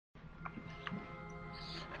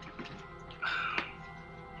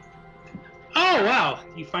Oh, wow.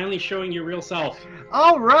 You finally showing your real self.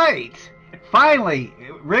 All right. Finally.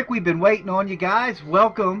 Rick, we've been waiting on you guys.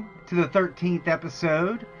 Welcome to the 13th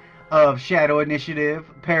episode of Shadow Initiative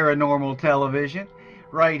Paranormal Television.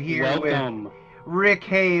 Right here with Rick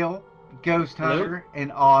Hale, ghost hunter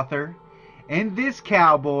and author, and this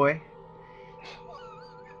cowboy,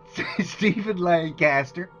 Stephen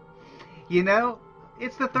Lancaster. You know,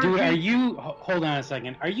 it's the 13th. Dude, are you... Hold on a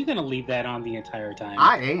second. Are you going to leave that on the entire time?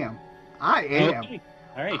 I am. Okay.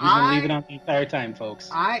 All right, he's going to leave it on the entire time,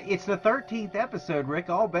 folks. It's the 13th episode,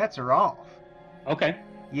 Rick. All bets are off. Okay.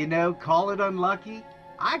 You know, call it unlucky.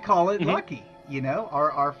 I call it lucky. You know,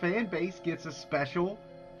 our fan base gets a special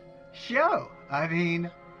show. I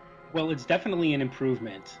mean... Well, it's definitely an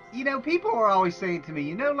improvement. You know, people are always saying to me,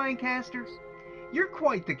 you know, Lancaster, you're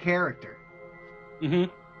quite the character. Mm-hmm.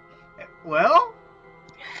 Well,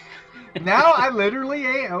 now I literally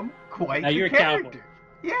am quite the character. Cowboy.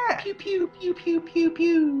 Yeah. Pew, pew, pew, pew, pew,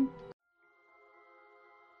 pew.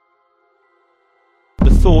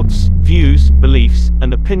 The thoughts, views, beliefs,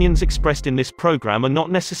 and opinions expressed in this program are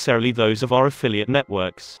not necessarily those of our affiliate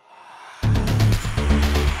networks.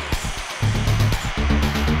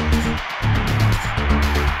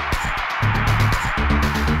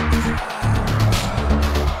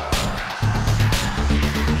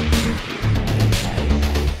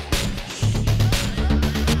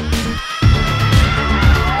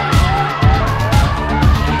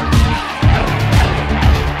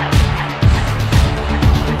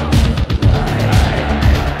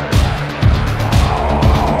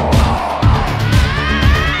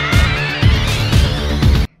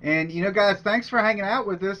 You know, guys, thanks for hanging out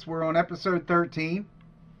with us. We're on episode 13.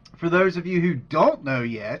 For those of you who don't know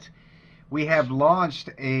yet, we have launched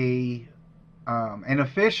an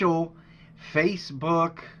official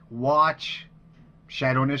Facebook Watch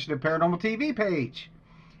Shadow Initiative Paranormal TV page.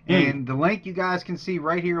 And the link you guys can see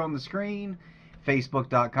right here on the screen,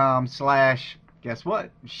 facebook.com/ guess what?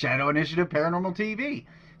 Shadow Initiative Paranormal TV.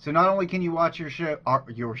 So not only can you watch your show,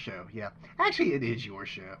 yeah. Actually, it is your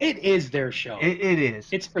show. It is their show. It is.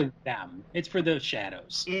 It's for them. It's for the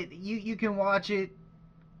shadows. You can watch it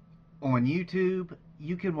on YouTube.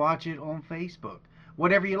 You can watch it on Facebook.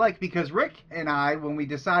 Whatever you like. Because Rick and I, when we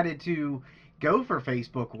decided to go for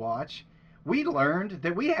Facebook Watch, we learned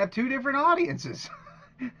that we have two different audiences.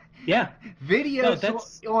 Yeah. Videos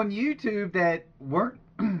on YouTube that weren't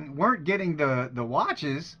getting the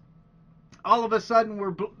watches. All of a sudden,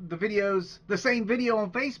 the same video on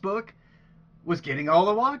Facebook was getting all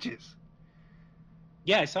the watches.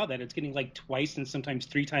 Yeah, I saw that. It's getting like twice and sometimes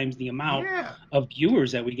 3 times the amount of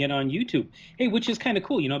viewers that we get on YouTube. Hey, which is kind of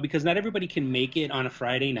cool, you know, because not everybody can make it on a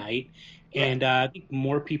Friday night. Yeah. And I think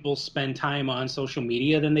more people spend time on social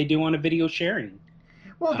media than they do on a video sharing.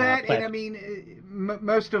 Well, and I mean,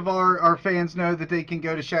 most of our fans know that they can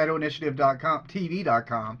go to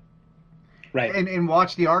shadowinitiative.com, right, and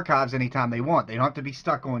watch the archives anytime they want. They don't have to be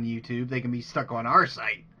stuck on YouTube. They can be stuck on our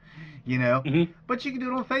site, you know. Mm-hmm. But you can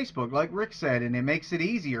do it on Facebook, like Rick said, and it makes it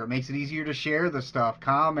easier. It makes it easier to share the stuff,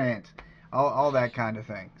 comment, all that kind of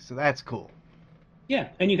thing. So that's cool. Yeah,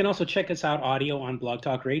 and you can also check us out audio on Blog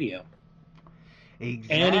Talk Radio.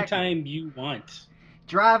 Exactly. Anytime you want.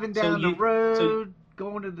 Driving down the road,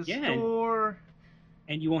 going to the store.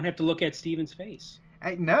 And you won't have to look at Steven's face.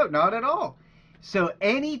 No, not at all. So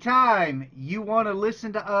anytime you want to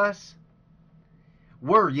listen to us,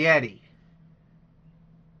 we're Yeti.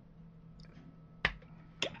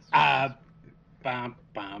 Bum, bum,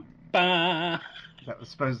 bum. That was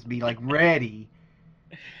supposed to be like ready.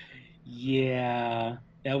 Yeah,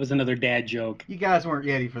 that was another dad joke. You guys weren't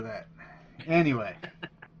Yeti for that. Anyway,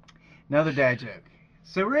 another dad joke.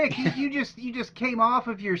 So Rick, you just came off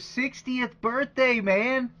of your 60th birthday,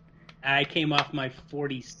 man. I came off my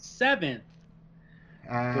 47th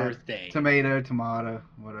birthday. Tomato,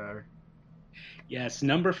 whatever. Yes,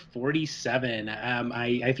 number 47.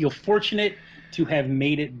 I feel fortunate to have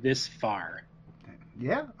made it this far.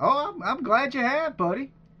 Yeah. Oh, I'm glad you have,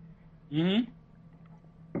 buddy.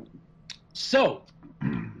 Mm-hmm. So,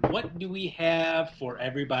 what do we have for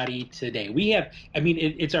everybody today? We have,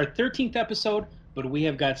 it's our 13th episode, but we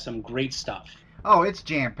have got some great stuff. Oh, it's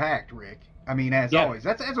jam-packed, Rick. I mean, as always.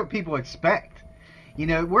 That's what people expect. You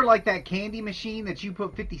know, we're like that candy machine that you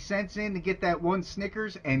put 50 cents in to get that one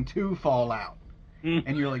Snickers and 2 fall out. Mm.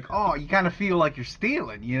 And you're like, oh, you kind of feel like you're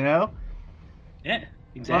stealing, you know? Yeah,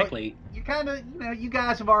 exactly. Well, you kind of, you know, you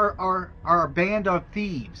guys have our band of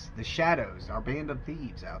thieves, the Shadows, our band of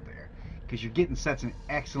thieves out there. Because you're getting such an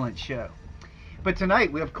excellent show. But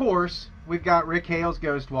tonight, we've got Rick Hale's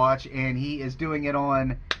Ghost Watch, and he is doing it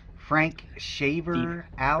on Frank Shaver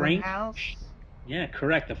Allen House. Yeah,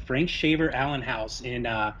 correct. The Frank Shaver Allen House in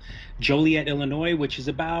Joliet, Illinois, which is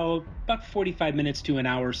about 45 minutes to an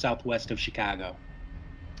hour southwest of Chicago.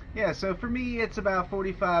 Yeah, so for me, it's about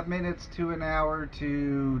 45 minutes to an hour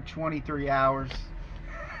to 23 hours.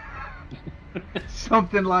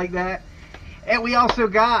 Something like that. And we also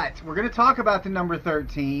we're going to talk about the number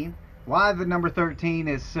 13. Why the number 13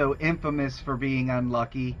 is so infamous for being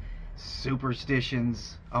unlucky.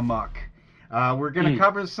 Superstitions amok. We're going to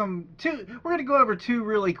cover we're going to go over two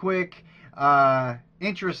really quick,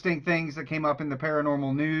 interesting things that came up in the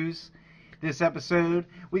paranormal news this episode.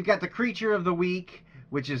 We've got the creature of the week,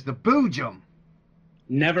 which is the Boojum.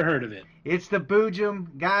 Never heard of it. It's the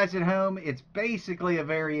Boojum. Guys at home, it's basically a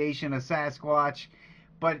variation of Sasquatch,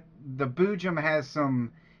 but the Boojum has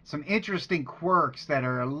some interesting quirks that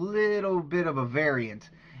are a little bit of a variant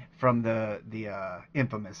from the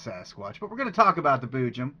infamous Sasquatch. But we're going to talk about the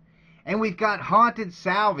Boojum. And we've got Haunted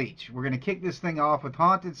Salvage. We're going to kick this thing off with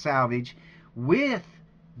Haunted Salvage with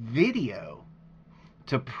video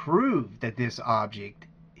to prove that this object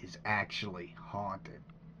is actually haunted.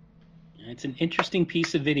 It's an interesting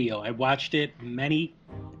piece of video. I watched it many,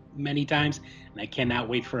 many times, and I cannot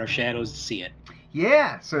wait for our shadows to see it.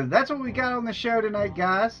 Yeah, so that's what we got on the show tonight,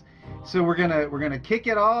 guys. So we're gonna kick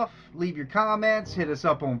it off. Leave your comments. Hit us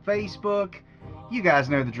up on Facebook. You guys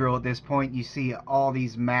know the drill at this point. You see all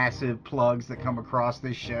these massive plugs that come across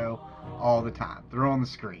this show all the time. They're on the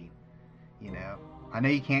screen. You know, I know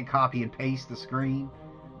you can't copy and paste the screen,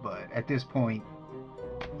 but at this point,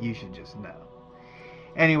 you should just know.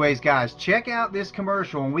 Anyways, guys, check out this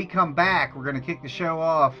commercial. When we come back, we're going to kick the show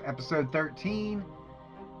off, episode 13,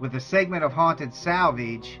 with a segment of Haunted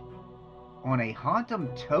Salvage on a Hauntum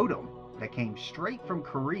totem that came straight from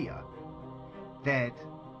Korea that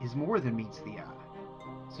is more than meets the eye.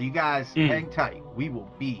 So you guys hang tight. We will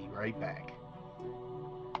be right back.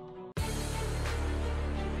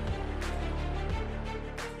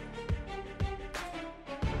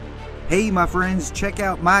 Hey, my friends, check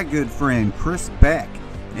out my good friend Chris Beck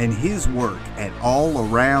and his work at All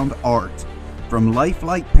Around Art. From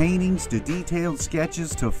lifelike paintings to detailed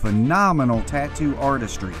sketches to phenomenal tattoo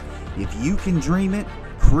artistry. If you can dream it,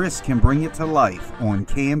 Chris can bring it to life on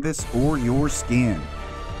canvas or your skin.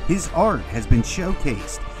 His art has been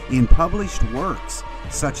showcased in published works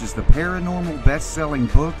such as the paranormal best-selling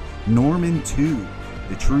book Norman 2,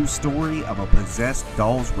 the true story of a possessed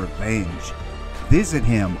doll's revenge. Visit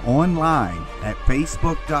him online at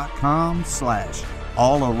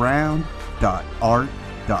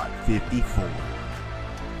facebook.com/allaround.art.54.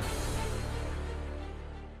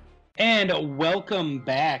 And welcome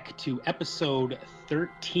back to episode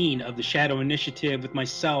 13 of the Shadow Initiative with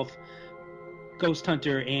myself, Ghost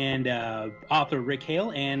Hunter, and author Rick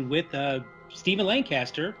Hale, and with Stephen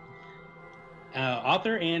Lancaster,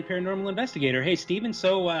 author and paranormal investigator. Hey, Stephen,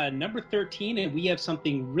 so number 13, and we have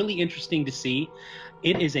something really interesting to see.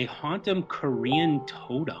 It is a Hauntum Korean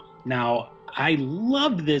totem. Now, I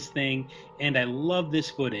love this thing, and I love this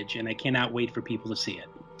footage, and I cannot wait for people to see it.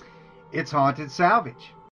 It's Haunted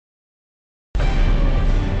Salvage.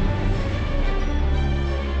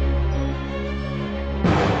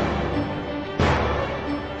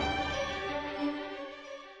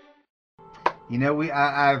 You know,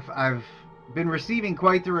 I've been receiving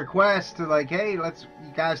quite the request to, like, hey, you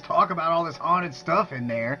guys talk about all this haunted stuff in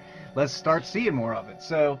there. Let's start seeing more of it.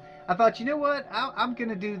 So I thought, you know what? I'm going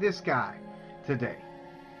to do this guy today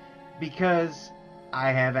because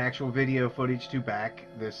I have actual video footage to back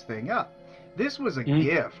this thing up. This was a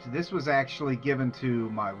gift. This was actually given to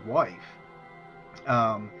my wife.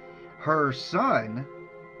 Her son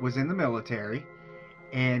was in the military,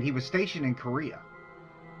 and he was stationed in Korea.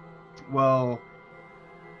 Well,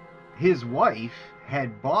 his wife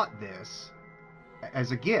had bought this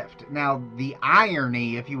as a gift. Now, the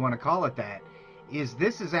irony, if you want to call it that, is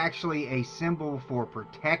this is actually a symbol for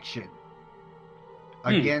protection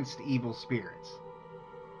against evil spirits.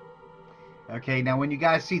 Okay, now when you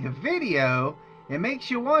guys see the video, it makes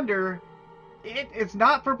you wonder, it's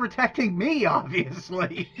not for protecting me,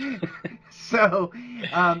 obviously. So,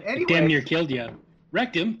 anyway. Damn near killed you.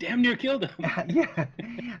 Wrecked him, damn near killed him. Yeah,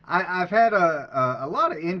 I've had a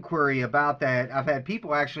lot of inquiry about that. I've had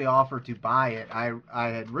people actually offer to buy it. I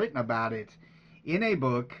had written about it in a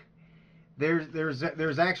book.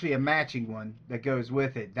 There's actually a matching one that goes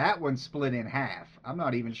with it. That one's split in half. I'm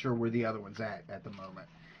not even sure where the other one's at the moment.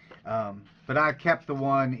 But I kept the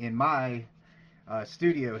one in my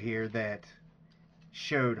studio here that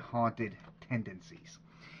showed haunted tendencies.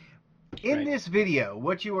 In this video,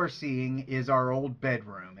 what you are seeing is our old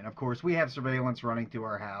bedroom. And of course, we have surveillance running through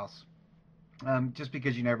our house. Just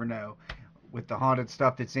because you never know. With the haunted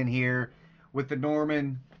stuff that's in here, with the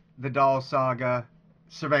Norman, the Doll Saga,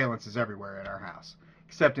 surveillance is everywhere in our house,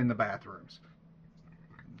 except in the bathrooms.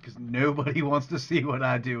 Because nobody wants to see what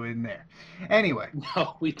I do in there. Anyway.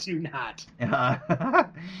 No, we do not.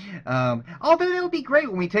 Although it would be great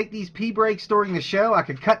when we take these pee breaks during the show, I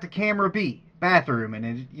could cut to camera B, bathroom,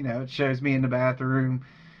 and it shows me in the bathroom.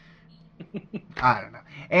 I don't know.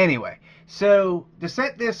 Anyway, so to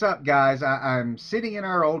set this up, guys, I'm sitting in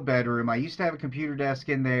our old bedroom. I used to have a computer desk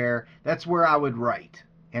in there. That's where I would write.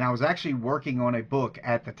 And I was actually working on a book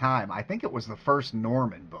at the time. I think it was the first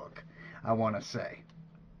Norman book, I want to say.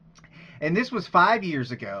 And this was 5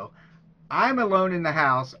 years ago. I'm alone in the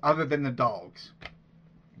house other than the dogs.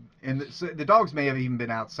 And the dogs may have even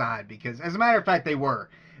been outside because, as a matter of fact, they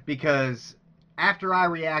were. Because after I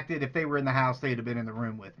reacted, if they were in the house, they'd have been in the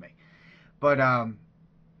room with me. But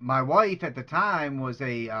my wife at the time was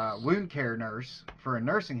a wound care nurse for a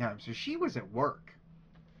nursing home. So she was at work.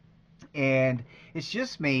 And it's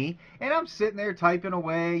just me. And I'm sitting there typing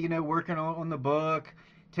away, working on the book,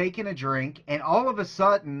 taking a drink. And all of a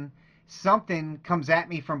sudden, something comes at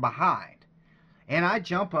me from behind. And I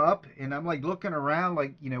jump up and I'm like looking around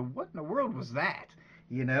like, what in the world was that?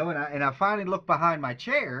 And I finally look behind my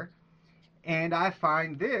chair and I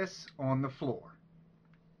find this on the floor.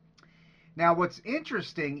 Now what's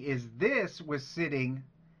interesting is this was sitting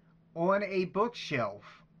on a bookshelf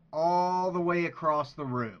all the way across the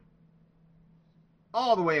room.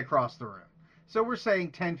 All the way across the room. So we're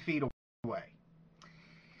saying 10 feet away.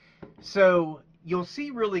 So you'll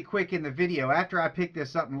see really quick in the video, after I pick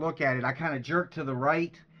this up and look at it, I kind of jerk to the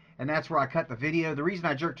right, and that's where I cut the video. The reason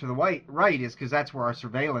I jerk to the right is because that's where our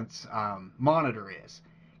surveillance monitor is.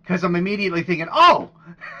 Because I'm immediately thinking, oh,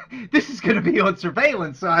 this is going to be on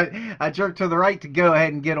surveillance. So I jerk to the right to go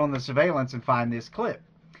ahead and get on the surveillance and find this clip.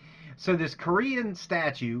 So this Korean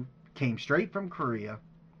statue came straight from Korea,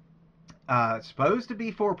 supposed to be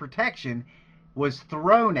for protection, was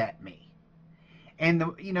thrown at me. And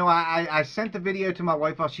I sent the video to my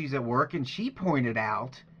wife while she's at work, and she pointed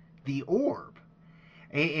out the orb.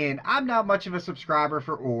 And I'm not much of a subscriber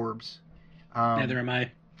for orbs. Neither am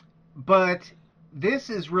I. But this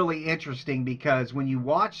is really interesting because when you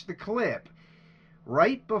watch the clip,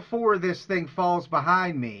 right before this thing falls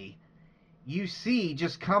behind me, you see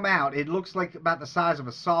just come out. It looks like about the size of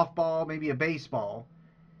a softball, maybe a baseball.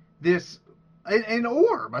 An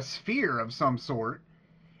orb, a sphere of some sort.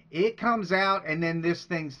 It comes out, and then this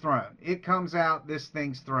thing's thrown. It comes out, this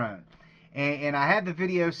thing's thrown. And I had the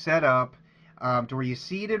video set up to where you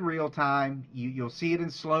see it in real time. You'll see it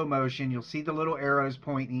in slow motion. You'll see the little arrows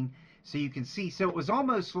pointing, so you can see. So it was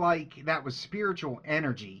almost like that was spiritual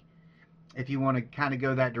energy, if you want to kind of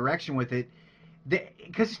go that direction with it.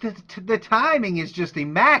 Because the timing is just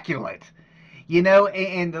immaculate,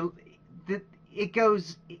 and it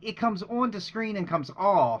comes onto screen and comes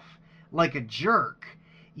off like a jerk.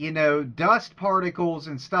 Dust particles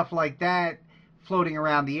and stuff like that floating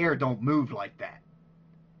around the air don't move like that.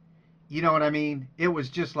 You know what I mean? It was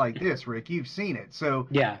just like this, Rick. You've seen it. So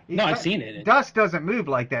yeah, no, I've seen it. Dust doesn't move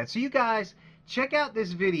like that. So you guys, check out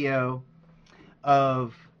this video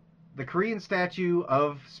of the Korean statue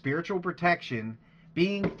of spiritual protection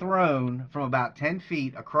being thrown from about 10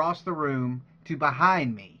 feet across the room to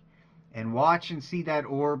behind me. And watch and see that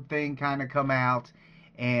orb thing kind of come out.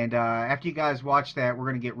 And after you guys watch that, we're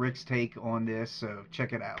going to get Rick's take on this, so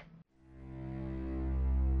check it out.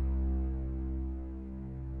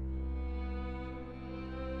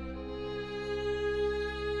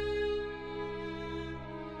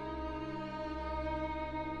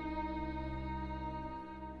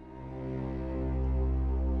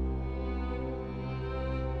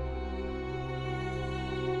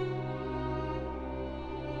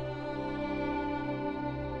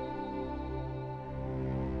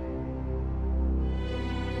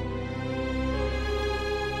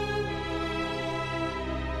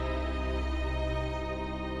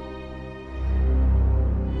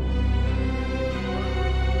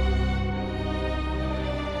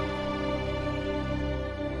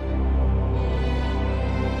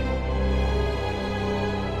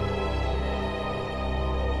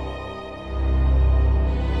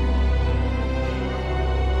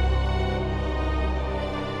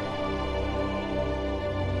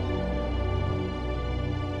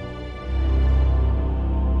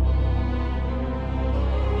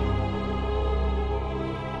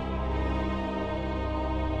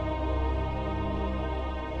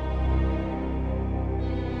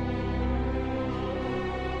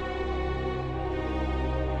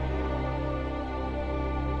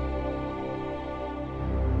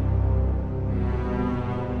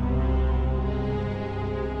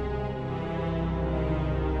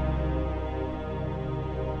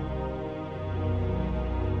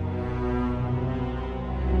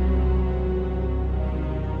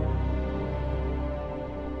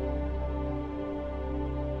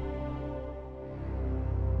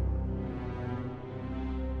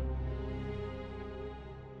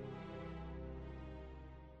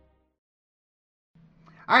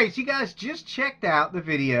 All right, so you guys just checked out the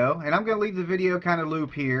video, and I'm going to leave the video kind of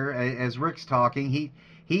loop here as Rick's talking.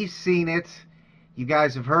 He's seen it. You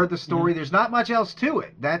guys have heard the story. There's not much else to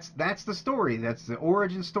it. That's the story. That's the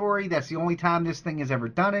origin story. That's the only time this thing has ever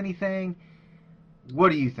done anything.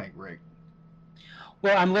 What do you think, Rick?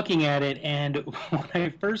 Well, I'm looking at it, and when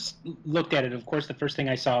I first looked at it, of course, the first thing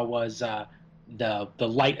I saw was the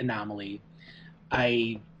light anomaly.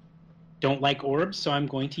 I don't like orbs, so I'm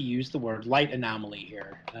going to use the word light anomaly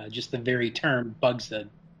here. Just the very term bugs the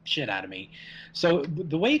shit out of me. So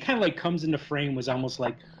the way it kind of like comes into frame was almost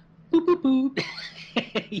like boop boop boop.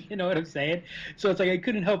 You know what I'm saying? So it's like I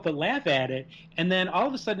couldn't help but laugh at it, and then all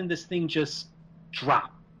of a sudden this thing just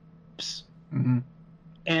drops. Mm-hmm.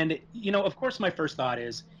 And of course, my first thought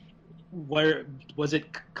is, where was it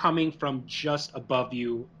coming from? Just above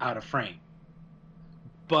you, out of frame.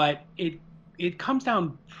 But it comes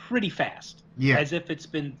down pretty fast, as if it's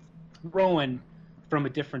been thrown from a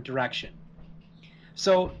different direction.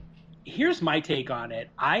 So here's my take on it.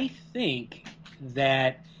 I think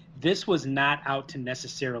that this was not out to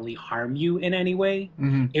necessarily harm you in any way.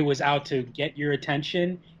 Mm-hmm. It was out to get your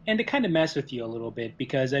attention and to kind of mess with you a little bit,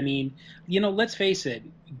 because, I mean, let's face it,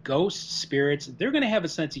 ghosts, spirits, they're going to have a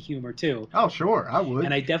sense of humor too. Oh, sure, I would.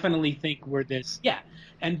 And I definitely think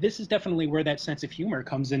and this is definitely where that sense of humor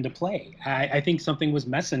comes into play. I think something was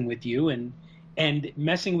messing with you and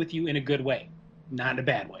messing with you in a good way, not in a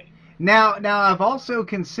bad way. Now I've also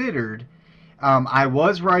considered, I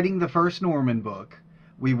was writing the first Norman book.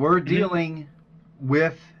 We were dealing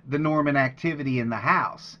with the Norman activity in the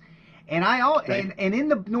house. And and in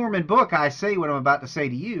the Norman book, I say what I'm about to say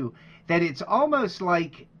to you, that it's almost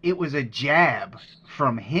like it was a jab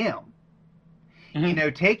from him.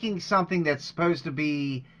 Mm-hmm. Taking something that's supposed to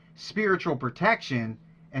be spiritual protection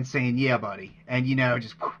and saying, yeah, buddy. And,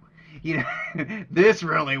 just, this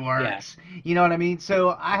really works. Yeah. You know what I mean?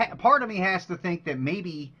 So part of me has to think that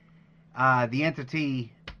maybe the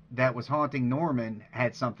entity that was haunting Norman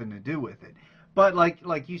had something to do with it. But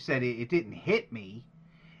like you said, it didn't hit me.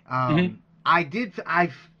 I did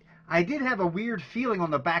have a weird feeling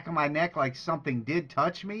on the back of my neck, like something did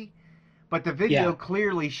touch me, but the video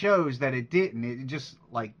clearly shows that it didn't. It just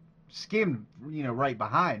like skimmed, right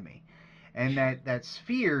behind me, and that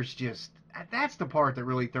sphere's just, that's the part that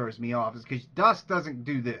really throws me off, is because dust doesn't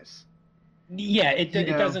do this. Yeah, it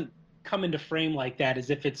doesn't come into frame like that, as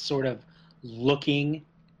if it's sort of looking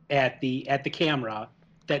at the camera.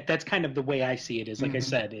 That's kind of the way I see it. Is like I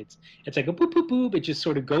said, it's like a boop boop boop. It just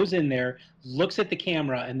sort of goes in there, looks at the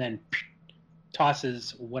camera, and then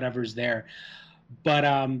tosses whatever's there. But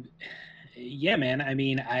yeah, man. I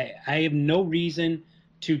mean, I have no reason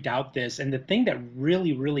to doubt this. And the thing that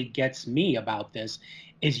really, really gets me about this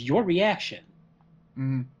is your reaction.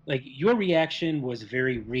 Mm-hmm. Like, your reaction was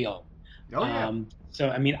very real. Oh yeah. So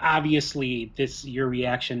I mean, obviously, your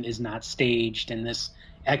reaction is not staged, and this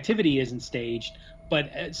activity isn't staged.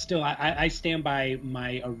 But still, I stand by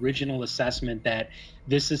my original assessment that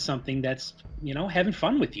this is something that's, having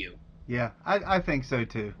fun with you. Yeah, I think so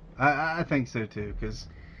too. I think so too, because,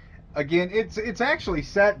 again, it's actually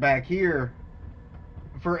set back here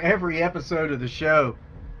for every episode of the show,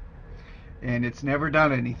 and it's never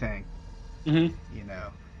done anything. Mm-hmm.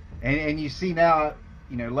 And you see now,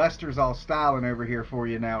 Lester's all styling over here for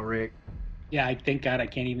you now, Rick. Yeah, thank God I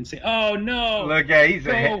can't even say, oh, no. Look, he's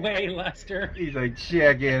Go away, Lester. He's like,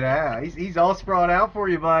 check it out. He's all sprawled out for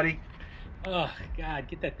you, buddy. Oh, God,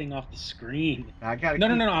 get that thing off the screen. I gotta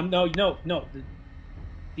No.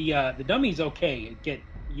 The dummy's okay.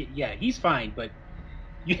 He's fine, but...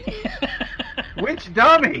 Which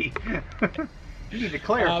dummy? You need to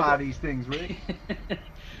clarify these things, Rick.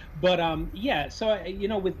 But, so,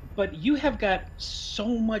 but you have got so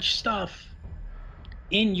much stuff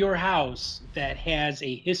in your house that has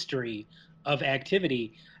a history of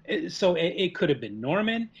activity. So it could have been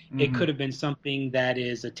Norman. Mm-hmm. It could have been something that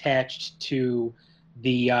is attached to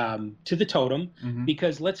the totem. Mm-hmm.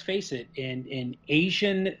 Because let's face it, in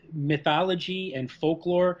Asian mythology and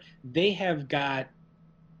folklore, they have got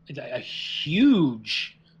a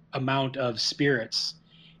huge amount of spirits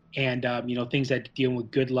and things that deal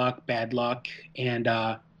with good luck, bad luck, and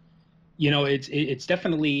it's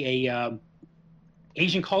definitely a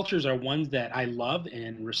Asian cultures are ones that I love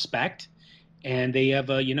and respect, and they have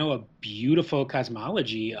a beautiful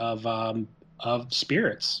cosmology of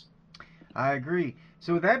spirits. I agree.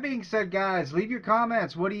 So with that being said, guys, leave your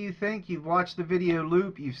comments. What do you think? You've watched the video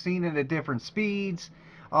loop. You've seen it at different speeds,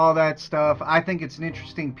 all that stuff. I think it's an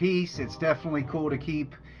interesting piece. It's definitely cool to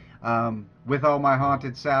keep with all my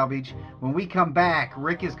haunted salvage. When we come back,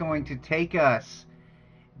 Rick is going to take us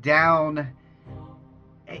down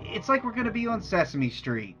It's like we're going to be on Sesame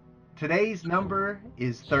Street. Today's number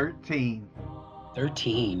is 13.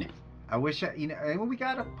 13. I wish and we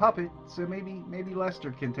got a puppet, so maybe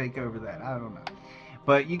Lester can take over that. I don't know.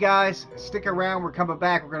 But you guys, stick around. We're coming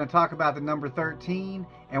back. We're going to talk about the number 13,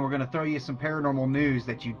 and we're going to throw you some paranormal news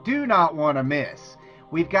that you do not want to miss.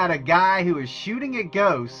 We've got a guy who is shooting at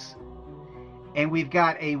ghosts, and we've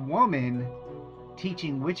got a woman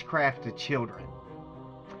teaching witchcraft to children.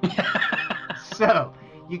 So,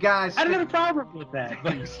 you guys... I don't have a problem with that.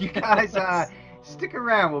 You guys, stick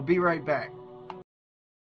around. We'll be right back.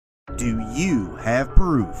 Do you have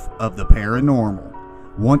proof of the paranormal?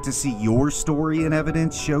 Want to see your story and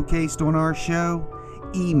evidence showcased on our show?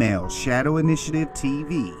 Email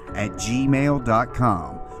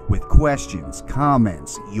shadowinitiativetv@gmail.com with questions,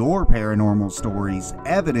 comments, your paranormal stories,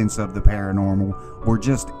 evidence of the paranormal, or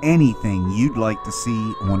just anything you'd like to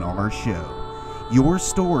see on our show. Your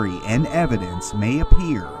story and evidence may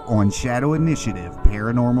appear on Shadow Initiative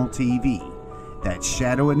Paranormal TV. That's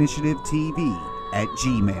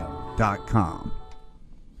shadowinitiativetv@gmail.com.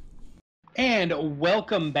 And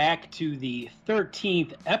welcome back to the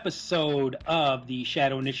 13th episode of the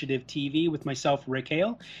Shadow Initiative TV with myself, Rick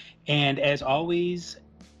Hale. And as always,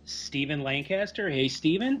 Stephen Lancaster. Hey,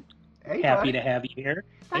 Stephen. Hey, Happy buddy. to have you here.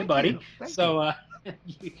 Thank hey, buddy. You. Thank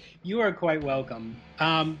you. You are quite welcome.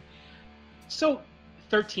 So,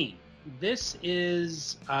 13. This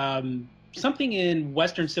is something in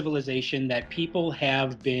Western civilization that people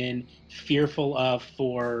have been fearful of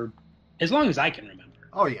for as long as I can remember.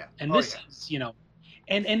 Oh, yeah. And this is,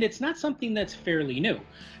 and it's not something that's fairly new.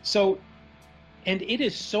 So, and it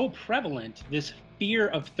is so prevalent, this fear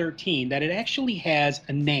of 13, that it actually has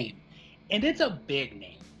a name. And it's a big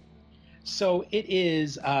name. So it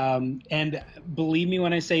is, and believe me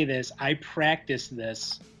when I say this, I practiced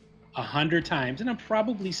this 100 times, and I'm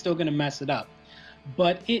probably still going to mess it up.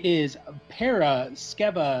 But it is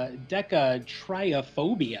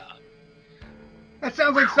paraskevadecatriophobia. That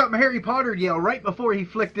sounds like something Harry Potter yelled right before he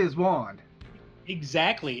flicked his wand.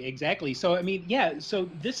 Exactly. So, I mean, yeah, so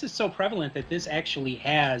this is so prevalent that this actually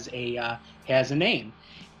has a name.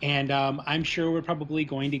 And I'm sure we're probably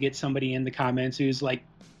going to get somebody in the comments who's like,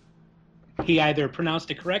 he either pronounced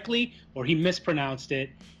it correctly or he mispronounced it.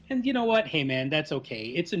 And you know what? Hey, man, that's okay.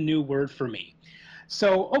 It's a new word for me.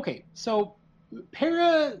 So, okay, so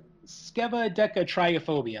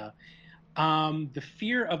paraskevadecatriophobia. The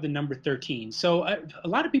fear of the number 13. So a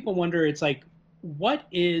lot of people wonder, it's like, what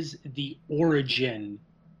is the origin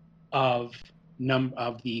of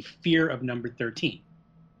the fear of number 13?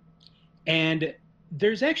 And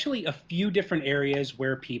there's actually a few different areas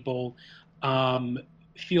where people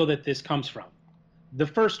feel that this comes from. The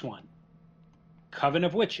first one, Coven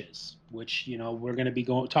of Witches, which, we're going to be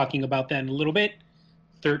talking about that in a little bit,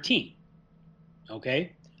 13.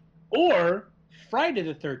 Okay? Or Friday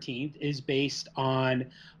the 13th is based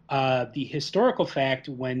on the historical fact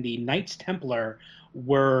when the Knights Templar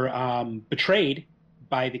were betrayed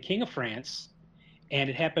by the King of France, and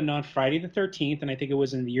it happened on Friday the 13th, and I think it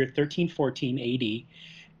was in the year 1314 AD,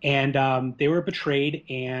 and they were betrayed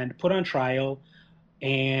and put on trial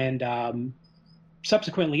and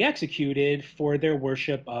subsequently executed for their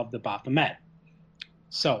worship of the Baphomet.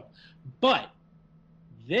 So, but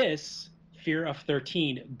this fear of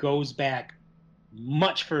 13 goes back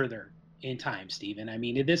much further in time, Stephen. I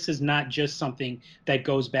mean, this is not just something that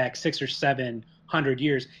goes back 600 or 700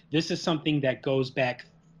 years. This is something that goes back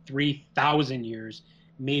 3,000 years,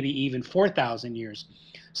 maybe even 4,000 years.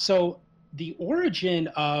 So the origin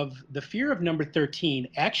of the fear of number 13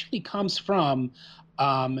 actually comes from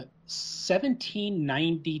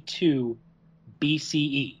 1792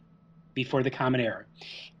 BCE, before the Common Era.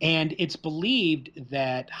 And it's believed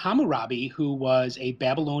that Hammurabi, who was a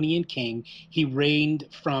Babylonian king, he reigned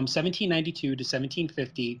from 1792 to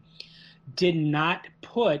 1750, did not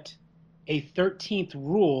put a 13th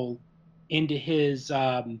rule into his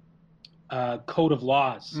code of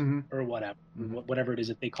laws, or whatever it is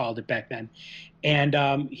that they called it back then. And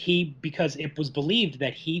because it was believed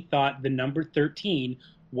that he thought the number 13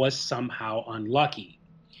 was somehow unlucky.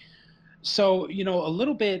 So, a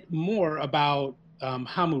little bit more about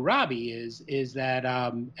Hammurabi is that,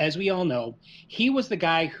 as we all know, he was the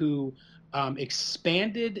guy who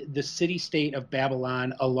expanded the city-state of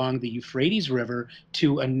Babylon along the Euphrates River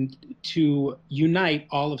to unite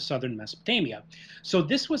all of southern Mesopotamia. So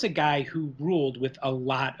this was a guy who ruled with a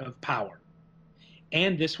lot of power.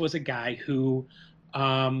 And this was a guy who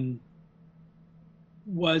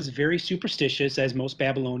was very superstitious, as most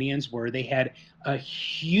Babylonians were. They had a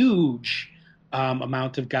huge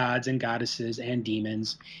amount of gods and goddesses and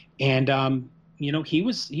demons. And he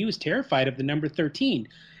was terrified of the number 13.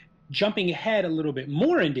 Jumping ahead a little bit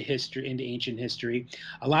more into ancient history,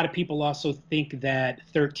 a lot of people also think that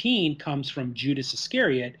 13 comes from Judas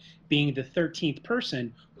Iscariot being the 13th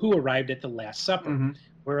person who arrived at the Last Supper,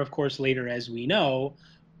 where, of course, later, as we know,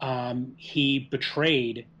 he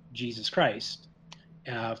betrayed Jesus Christ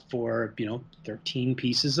for 13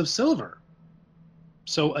 pieces of silver.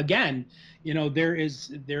 So again, there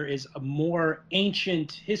is a more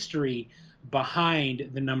ancient history behind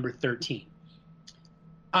the number 13.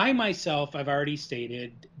 I myself, I've already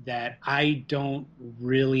stated that I don't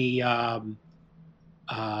really, I'm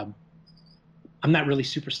not really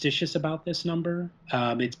superstitious about this number.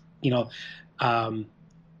 It's,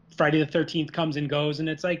 Friday the 13th comes and goes, and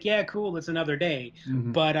it's like, yeah, cool, it's another day.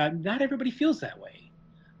 But not everybody feels that way.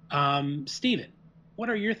 Stephen, what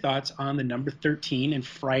are your thoughts on the number 13 and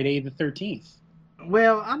Friday the 13th?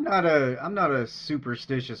 Well, I'm not a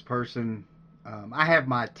superstitious person. I have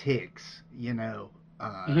my ticks,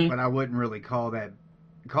 but I wouldn't really call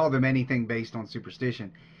them anything based on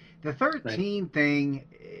superstition. The 13 thing,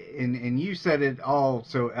 and you said it all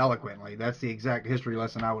so eloquently. That's the exact history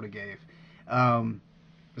lesson I would have gave.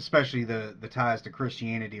 Especially the ties to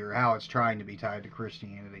Christianity, or how it's trying to be tied to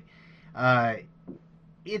Christianity.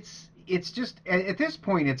 It's just, at this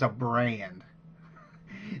point, it's a brand.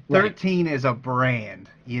 13 is a brand,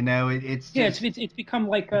 it's just, it's become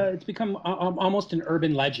almost an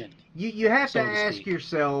urban legend. You have to ask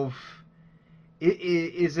yourself,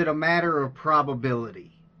 is it a matter of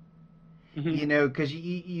probability? Because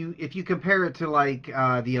you if you compare it to like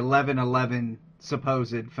the 11/11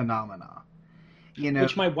 supposed phenomena,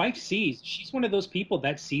 which my wife sees. She's one of those people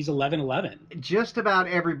that sees 11/11. Just about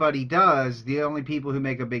everybody does. The only people who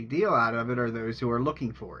make a big deal out of it are those who are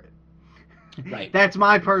looking for it. Right. That's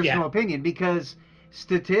my personal opinion, because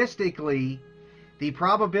statistically, the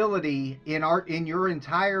probability in your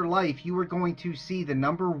entire life, you are going to see the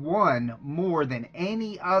number 1 more than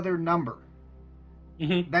any other number.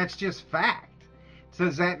 That's just fact. So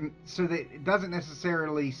that it doesn't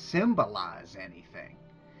necessarily symbolize anything,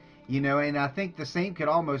 And I think the same could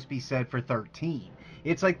almost be said for 13.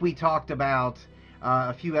 It's like we talked about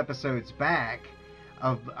a few episodes back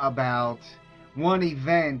about one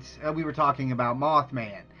event. We were talking about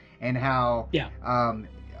Mothman and how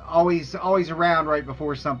always around right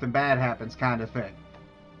before something bad happens, kind of thing.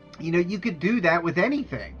 You could do that with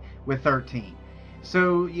anything with 13.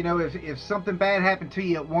 So if something bad happened to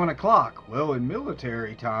you at 1 o'clock, well, in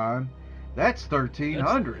military time, that's 1300.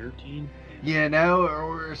 That's 13.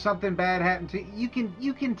 Or something bad happened to you,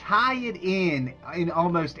 you can tie it in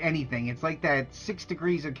almost anything. It's like that 6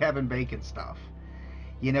 degrees of Kevin Bacon stuff.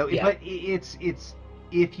 But it's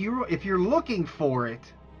if you're looking for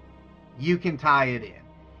it, you can tie it in.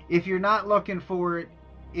 If you're not looking for it,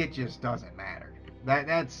 it just doesn't matter.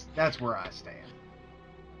 That's where I stand.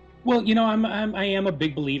 Well, I am a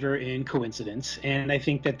big believer in coincidence, and I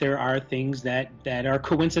think that there are things that are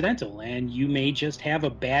coincidental, and you may just have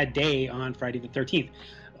a bad day on Friday the 13th.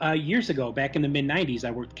 Years ago, back in the mid-'90s,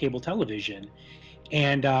 I worked cable television,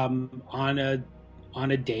 and on a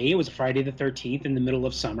day, it was Friday the 13th in the middle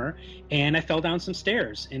of summer, and I fell down some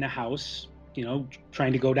stairs in a house,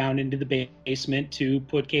 trying to go down into the basement to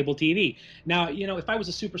put cable TV. Now, if I was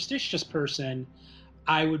a superstitious person,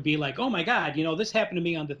 I would be like, oh my God, this happened to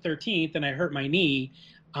me on the 13th and I hurt my knee,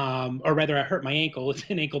 or rather I hurt my ankle. It's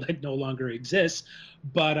an ankle that no longer exists,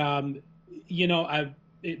 but, my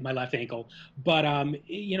left ankle, but,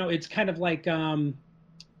 it's kind of like,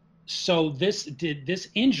 so this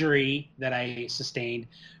injury that I sustained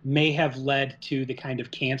may have led to the kind of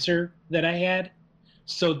cancer that I had.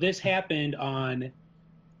 So this happened on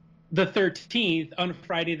the 13th, on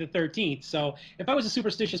Friday the 13th. So if I was a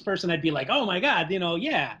superstitious person, I'd be like, oh my God,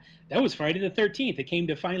 that was Friday the 13th. It came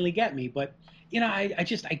to finally get me. But,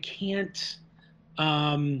 I can't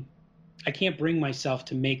bring myself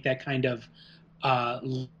to make that kind of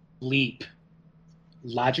leap.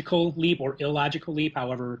 Logical leap or illogical leap,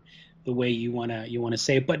 however the way you wanna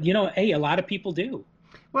say it. But hey, a lot of people do.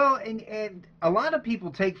 Well, and a lot of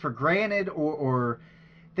people take for granted or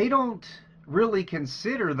they don't really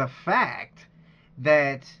consider the fact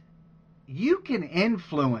that you can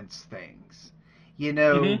influence things.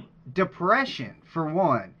 Depression, for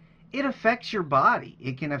one, it affects your body.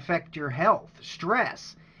 It can affect your health.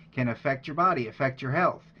 Stress can affect your body, affect your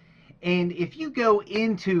health. And if you go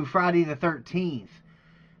into Friday the 13th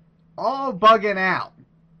all bugging out,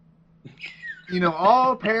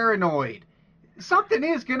 all paranoid, something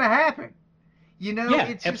is going to happen.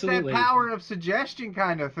 It's just absolutely. That power of suggestion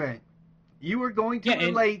kind of thing. You are going to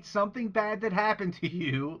relate something bad that happened to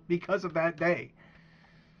you because of that day.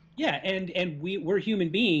 Yeah, and we're human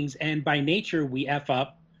beings, and by nature we F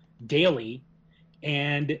up daily,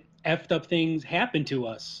 and effed up things happen to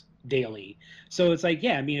us daily. So it's like,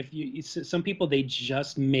 yeah, I mean, if you some people, they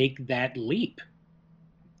just make that leap.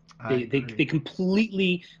 They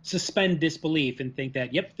completely suspend disbelief and think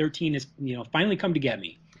that, yep, 13 is, finally come to get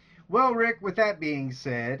me. Well, Rick, with that being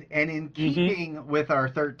said, and in keeping with our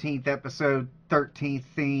 13th episode, 13th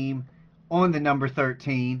theme on the number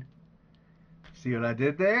 13, see what I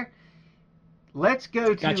did there? Let's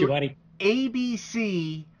go to you, buddy.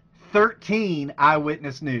 ABC 13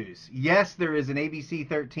 Eyewitness News. Yes, there is an ABC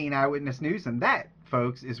 13 Eyewitness News, and that,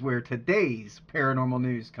 folks, is where today's paranormal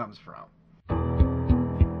news comes from.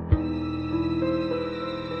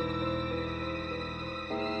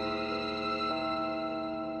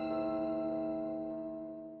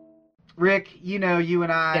 Rick, you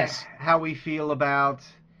and I, yes, how we feel about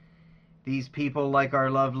these people like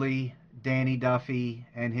our lovely Danny Duffy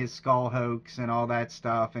and his skull hoax and all that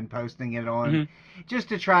stuff, and posting it on just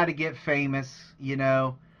to try to get famous,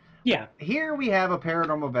 Yeah. Here we have a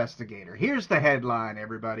paranormal investigator. Here's the headline,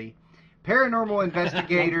 everybody. Paranormal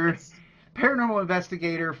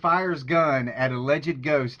investigator fires gun at alleged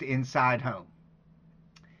ghost inside home.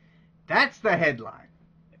 That's the headline.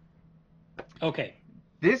 Okay.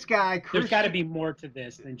 This guy, there's got to be more to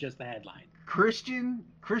this than just the headline. Christian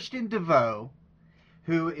DeVoe,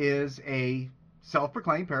 who is a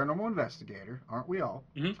self-proclaimed paranormal investigator, aren't we all?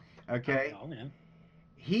 Okay. Oh, yeah.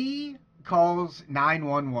 He calls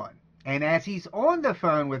 911, and as he's on the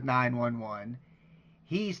phone with 911,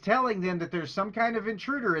 he's telling them that there's some kind of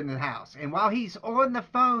intruder in the house, and while he's on the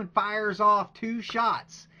phone, fires off 2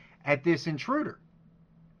 shots at this intruder.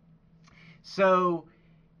 So,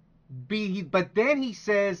 but then he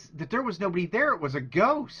says that there was nobody there, it was a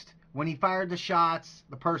ghost. When he fired the shots,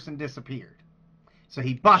 the person disappeared. So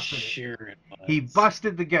he busted it. Sure it was. He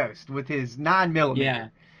busted the ghost with his 9mm. Yeah.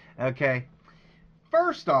 Okay.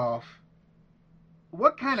 First off,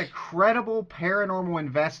 what kind of credible paranormal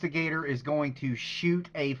investigator is going to shoot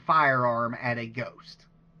a firearm at a ghost?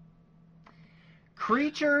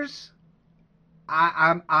 Creatures,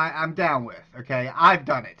 I'm down with. Okay, I've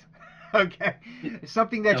done it. Okay,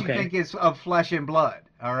 something that you think is of flesh and blood.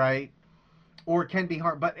 All right, or can be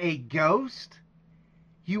harmed, but a ghost,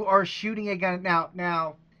 you are shooting a gun.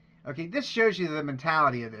 Now, okay, this shows you the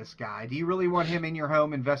mentality of this guy. Do you really want him in your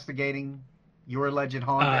home investigating your alleged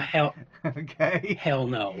haunting? Hell. Okay. Hell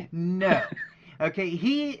no. No. Okay,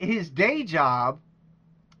 his day job,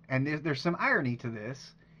 and there's some irony to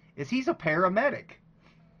this, is he's a paramedic.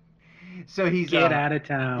 So Get out of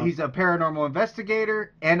town. He's a paranormal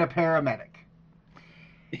investigator and a paramedic.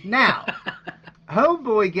 Now,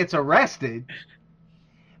 homeboy gets arrested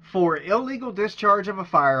for illegal discharge of a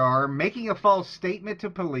firearm, making a false statement to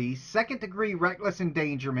police, second-degree reckless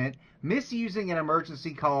endangerment, misusing an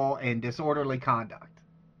emergency call, and disorderly conduct.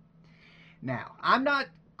 Now, I'm not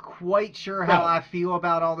quite sure how I feel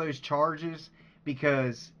about all those charges,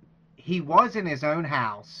 because he was in his own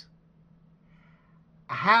house.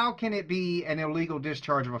 How can it be an illegal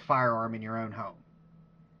discharge of a firearm in your own home?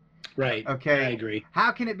 Right. Okay. I agree.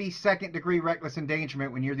 How can it be second-degree reckless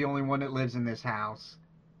endangerment when you're the only one that lives in this house?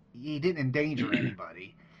 He didn't endanger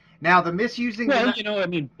anybody. Now, the misusing... Well,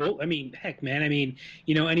 heck, man.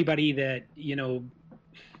 Anybody that,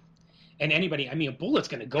 and anybody, a bullet's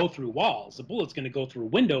going to go through walls. A bullet's going to go through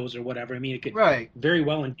windows or whatever. It could very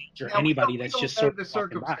well endanger anybody that's just sort of the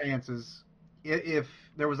circumstances if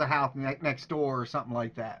there was a house next door or something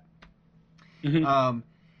like that.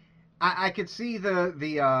 I could see the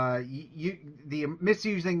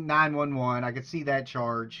misusing 911. I could see that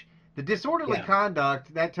charge. The disorderly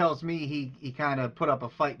conduct, that tells me he kind of put up a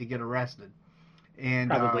fight to get arrested. And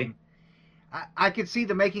probably. I could see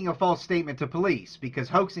the making a false statement to police, because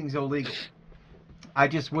hoaxing's illegal. I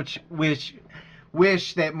just wish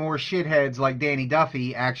that more shitheads like Danny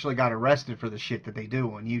Duffy actually got arrested for the shit that they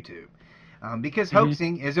do on YouTube. Because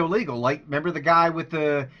hoaxing is illegal. Like, remember the guy with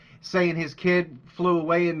saying his kid flew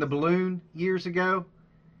away in the balloon years ago?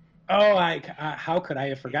 Oh, how could I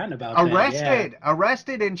have forgotten about that?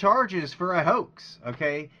 Arrested in charges for a hoax.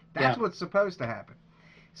 Okay, that's what's supposed to happen.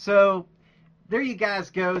 So there you guys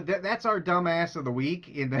go. That's our dumbass of the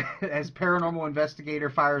week as paranormal investigator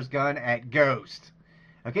fires gun at ghost.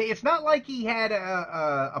 Okay, it's not like he had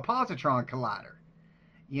a positron collider.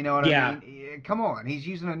 You know what I mean? Come on, he's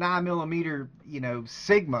using a 9mm,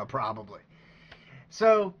 Sigma probably.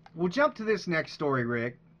 So we'll jump to this next story,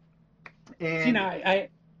 Rick. And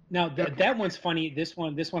that one's funny. This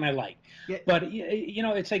one I like. Yeah. But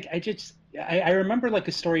it's like I remember like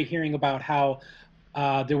a story hearing about how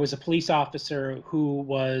there was a police officer who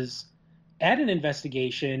was at an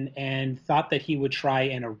investigation and thought that he would try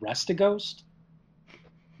and arrest a ghost.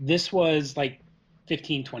 This was like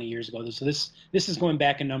 15, 20 years ago. So this is going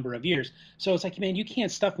back a number of years. So it's like, man, you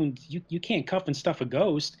can't cuff and stuff a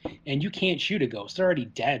ghost, and you can't shoot a ghost. They're already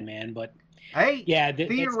dead, man. But hey, yeah, that's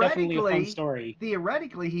definitely a fun story.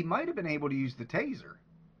 Theoretically, he might have been able to use the taser.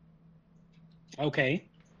 Okay.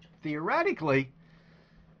 Theoretically.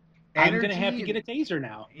 I'm going to have to get a taser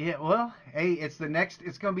now. Yeah, well, hey, it's going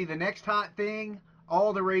to be the next hot thing.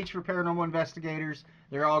 All the rage for paranormal investigators.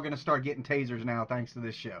 They're all going to start getting tasers now thanks to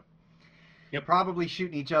this show. Yep. Probably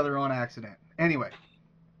shooting each other on accident. Anyway,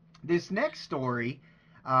 this next story,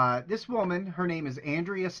 this woman, her name is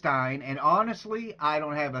Andrea Stein, and honestly, I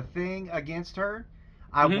don't have a thing against her.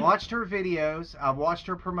 I've watched her videos. I've watched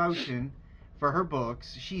her promotion for her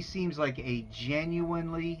books. She seems like a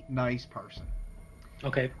genuinely nice person.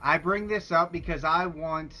 Okay. I bring this up because I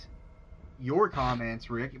want your comments,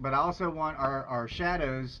 Rick, but I also want our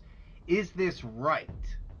shadows. Is this right?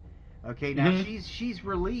 Okay, now she's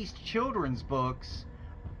released children's books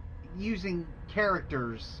using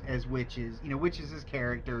characters as witches, witches as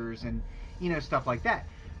characters, and stuff like that.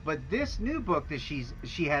 But this new book that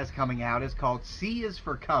she has coming out is called C is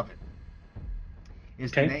for Coven.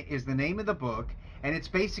 Is the name of the book, and it's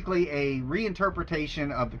basically a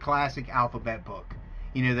reinterpretation of the classic alphabet book.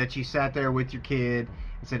 That you sat there with your kid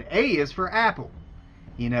and said A is for apple,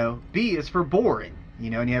 B is for boring,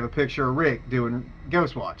 and you have a picture of Rick doing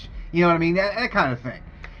Ghost Watch. You know what I mean? That kind of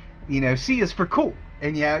thing. C is for cool,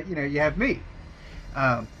 and you have me.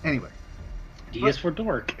 Anyway. D is for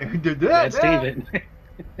dork. That's David.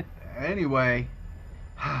 Anyway,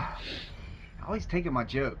 always taking my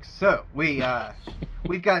jokes. So we've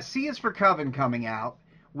got C is for Coven coming out,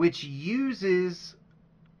 which uses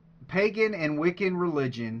pagan and Wiccan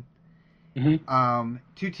religion to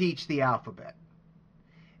teach the alphabet.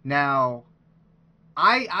 Now,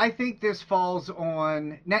 I think this falls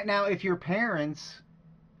on... Now, if your parents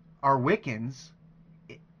are Wiccans,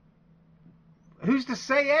 who's to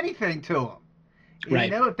say anything to them?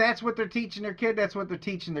 Right. If that's what they're teaching their kid, that's what they're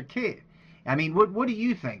teaching their kid. I mean, what do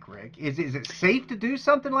you think, Rick? Is it safe to do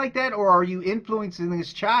something like that, or are you influencing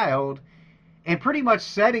this child and pretty much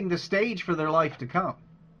setting the stage for their life to come?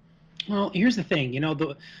 Well, here's the thing.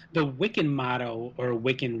 The Wiccan motto, or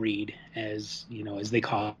Wiccan read, as they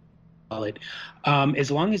call it, as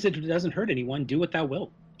long as it doesn't hurt anyone, do what thou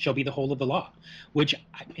wilt, shall be the whole of the law. Which,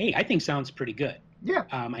 hey, I think sounds pretty good. Yeah.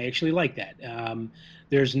 I actually like that.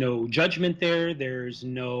 There's no judgment there. There's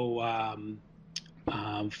no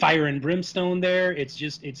fire and brimstone there.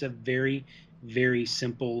 It's a very, very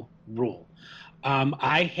simple rule.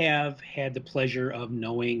 I have had the pleasure of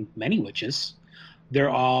knowing many witches. They're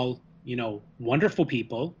all, wonderful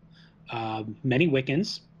people, many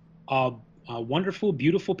Wiccans, wonderful,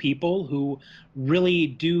 beautiful people who really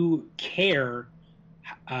do care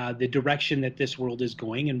the direction that this world is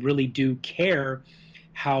going, and really do care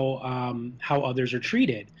how others are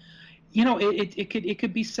treated. It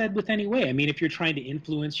could be said with any way. I mean, if you're trying to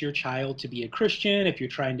influence your child to be a Christian, if you're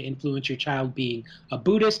trying to influence your child being a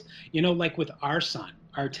Buddhist, like with our son,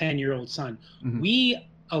 our 10-year-old son, we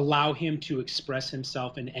allow him to express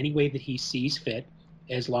himself in any way that he sees fit,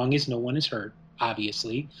 as long as no one is hurt,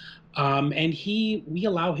 obviously. And we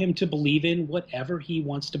allow him to believe in whatever he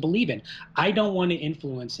wants to believe in. I don't want to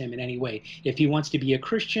influence him in any way. If he wants to be a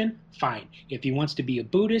Christian, fine. If he wants to be a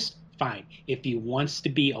Buddhist, fine. If he wants to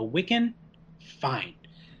be a Wiccan, fine.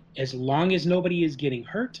 As long as nobody is getting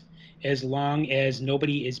hurt, as long as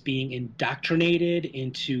nobody is being indoctrinated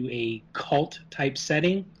into a cult-type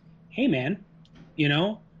setting, hey, man,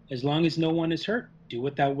 as long as no one is hurt, do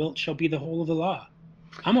what thou wilt shall be the whole of the law.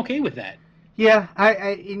 I'm okay with that. Yeah,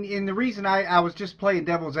 and the reason I was just playing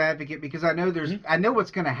devil's advocate, because I know I know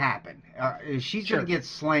what's going to happen. She's going to get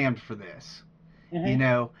slammed for this,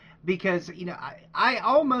 because I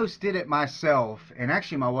almost did it myself, and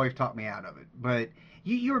actually my wife taught me out of it. But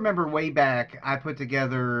you remember way back, I put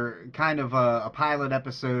together kind of a pilot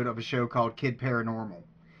episode of a show called Kid Paranormal,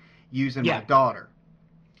 using my daughter,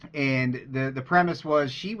 and the premise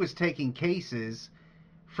was she was taking cases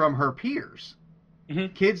from her peers.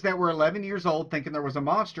 Kids that were 11 years old thinking there was a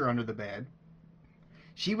monster under the bed.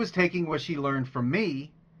 She was taking what she learned from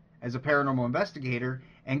me as a paranormal investigator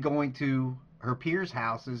and going to her peers'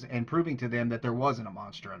 houses and proving to them that there wasn't a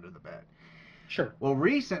monster under the bed. Sure. Well,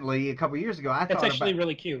 recently, a couple years ago, That's actually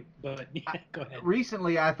really cute, but go ahead.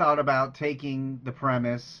 Recently, I thought about taking the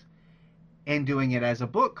premise and doing it as a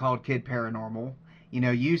book called Kid Paranormal,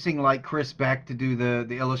 using like Chris Beck to do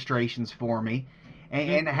the illustrations for me.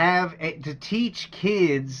 And have to teach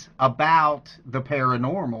kids about the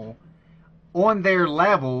paranormal on their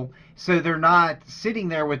level, So they're not sitting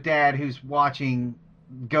there with dad who's watching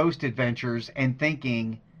Ghost Adventures and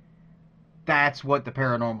thinking that's what the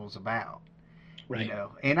paranormal's about. Right. You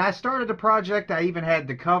know, and I started the project. I even had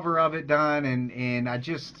the cover of it done, and I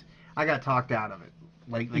got talked out of it.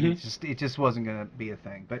 Like it just wasn't going to be a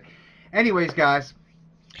thing. But anyways, guys.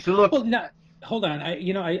 So look. Well, no, hold on.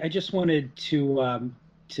 I just wanted to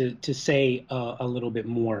say a little bit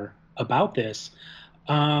more about this.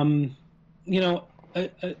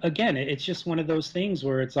 Again, it's just one of those things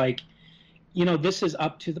where it's like, this is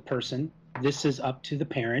up to the person. This is up to the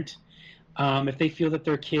parent. If they feel that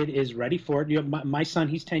their kid is ready for it. My son,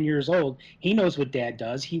 he's 10 years old. He knows what dad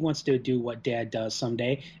does. He wants to do what dad does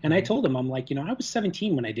someday. And I told him, I'm like, I was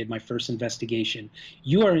 17 when I did my first investigation.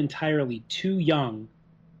 You are entirely too young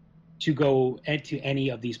to go into any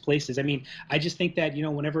of these places. I mean, I just think that,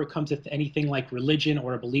 whenever it comes to anything like religion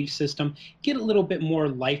or a belief system, get a little bit more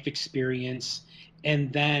life experience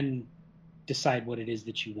and then decide what it is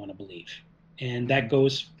that you want to believe. And that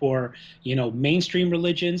goes for, mainstream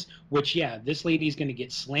religions, which, this lady's going to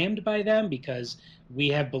get slammed by them because we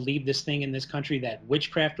have believed this thing in this country that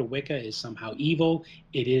witchcraft or Wicca is somehow evil.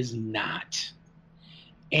 It is not.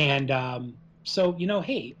 And so,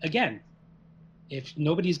 hey, again, if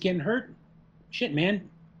nobody's getting hurt, shit, man,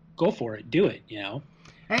 go for it. Do it,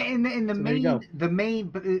 And the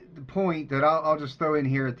main point that I'll just throw in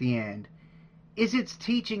here at the end is it's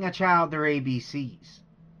teaching a child their ABCs.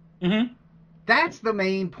 Mm-hmm. That's the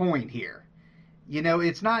main point here.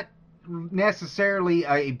 It's not necessarily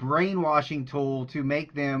a brainwashing tool to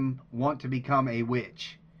make them want to become a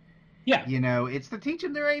witch. Yeah. It's to teach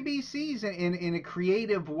them their ABCs in a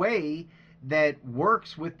creative way that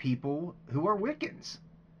works with people who are Wiccans.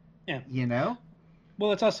 Yeah.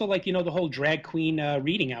 Well, it's also like, the whole drag queen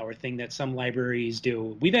reading hour thing that some libraries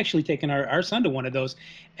do. We've actually taken our son to one of those.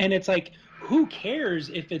 And it's like, who cares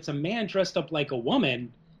if it's a man dressed up like a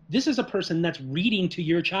woman? This is a person that's reading to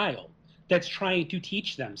your child, that's trying to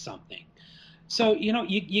teach them something. So,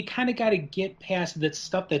 you kind of got to get past that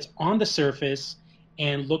stuff that's on the surface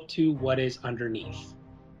and look to what is underneath.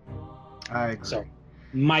 I agree. So,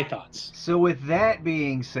 my thoughts. So with that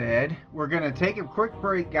being said, we're going to take a quick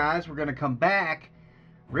break, guys. We're going to come back.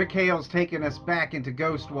 Rick Hale's taking us back into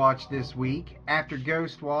Ghost Watch this week. After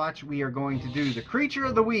Ghost Watch, we are going to do the Creature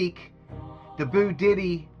of the Week, the Boo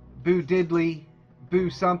Diddley, Boo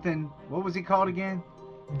something. What was he called again?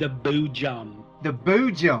 The Boo Jum. The Boo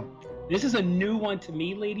Jum. This is a new one to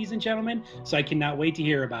me, ladies and gentlemen, so I cannot wait to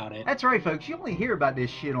hear about it. That's right, folks. You only hear about this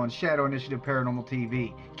shit on Shadow Initiative Paranormal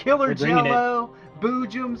TV. Killer Jello, Boo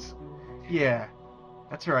Jums. Yeah,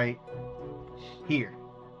 that's right. Here.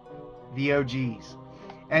 The OGs.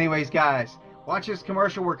 Anyways, guys, watch this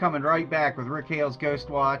commercial. We're coming right back with Rick Hale's Ghost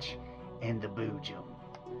Watch and the Boo Jum.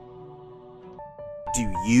 Do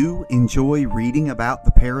you enjoy reading about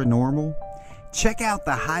the paranormal? Check out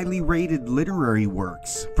the highly rated literary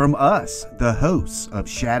works from us, the hosts of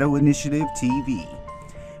Shadow Initiative TV.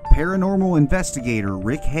 Paranormal investigator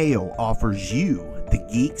Rick Hale offers you the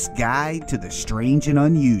geek's guide to the strange and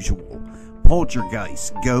unusual,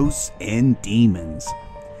 poltergeists, ghosts, and demons.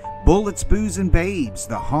 Bullets, Booze, and Babes,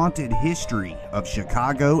 the haunted history of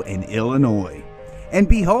Chicago and Illinois. And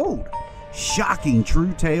behold, shocking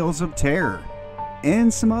true tales of terror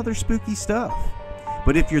and some other spooky stuff.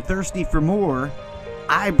 But if you're thirsty for more,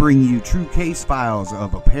 I bring you true case files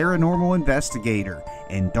of a paranormal investigator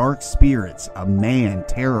and dark spirits, a man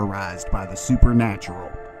terrorized by the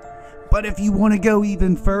supernatural. But if you want to go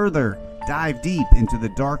even further, dive deep into the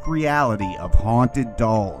dark reality of haunted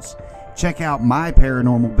dolls. Check out my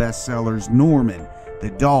paranormal bestsellers, Norman,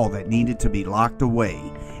 the doll that needed to be locked away,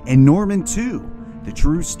 and Norman 2, the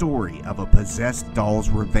true story of a possessed doll's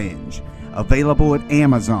revenge. Available at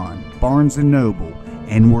Amazon, Barnes & Noble,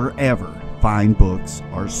 and wherever fine books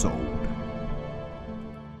are sold.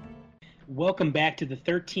 Welcome back to the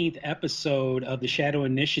 13th episode of the Shadow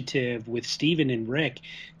Initiative with Stephen and Rick.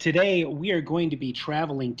 Today, we are going to be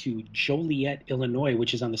traveling to Joliet, Illinois,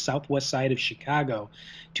 which is on the southwest side of Chicago,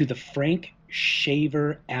 to the Frank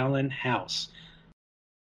Shaver Allen House.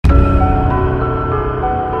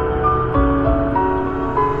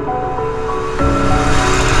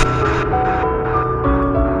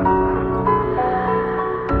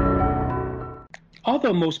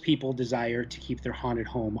 Although most people desire to keep their haunted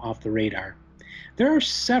home off the radar, there are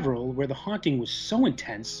several where the haunting was so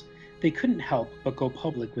intense they couldn't help but go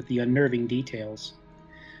public with the unnerving details.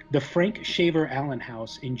 The Frank Shaver Allen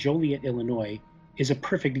House in Joliet, Illinois is a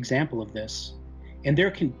perfect example of this, and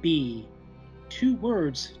there can be 2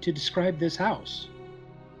 words to describe this house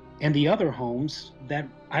and the other homes that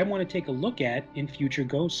I want to take a look at in future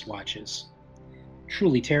Ghost Watches.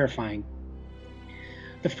 truly terrifying.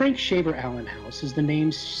 The Frank Shaver Allen House is the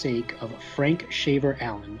namesake of Frank Shaver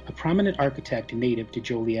Allen, a prominent architect native to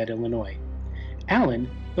Joliet, Illinois. Allen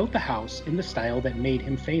built the house in the style that made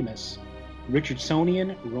him famous,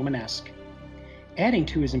 Richardsonian Romanesque. Adding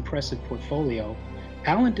to his impressive portfolio,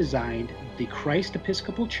 Allen designed the Christ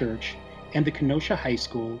Episcopal Church and the Kenosha High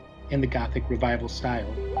School in the Gothic Revival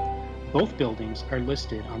style. Both buildings are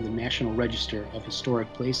listed on the National Register of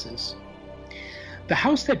Historic Places. The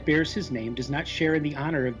house that bears his name does not share in the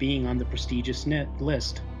honor of being on the prestigious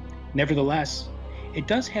list. Nevertheless, it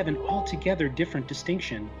does have an altogether different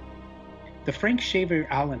distinction. The Frank Shaver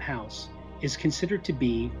Allen House is considered to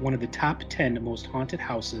be one of the top 10 most haunted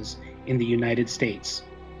houses in the United States.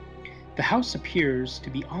 The house appears to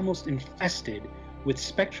be almost infested with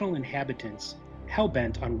spectral inhabitants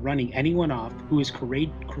hell-bent on running anyone off who is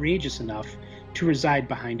courageous enough to reside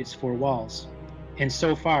behind its four walls. And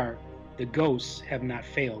so far, the ghosts have not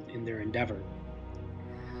failed in their endeavor.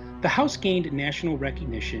 The house gained national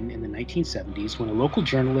recognition in the 1970s when a local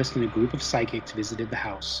journalist and a group of psychics visited the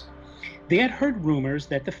house. They had heard rumors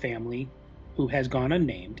that the family, who has gone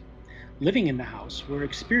unnamed, living in the house were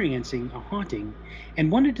experiencing a haunting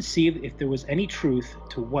and wanted to see if there was any truth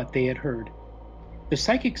to what they had heard. The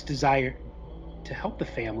psychics desired to help the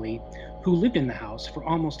family, who lived in the house for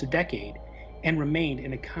almost a decade and remained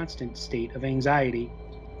in a constant state of anxiety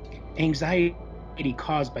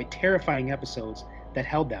caused by terrifying episodes that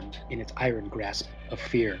held them in its iron grasp of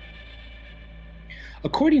fear.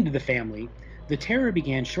 According to the family, the terror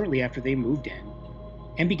began shortly after they moved in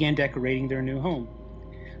and began decorating their new home.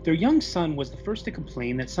 Their young son was the first to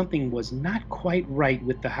complain that something was not quite right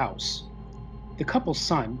with the house. The couple's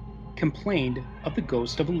son complained of the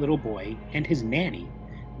ghost of a little boy and his nanny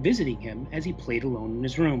visiting him as he played alone in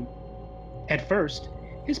his room. At first,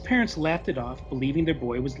 his parents laughed it off, believing their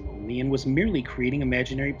boy was lonely and was merely creating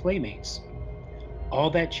imaginary playmates.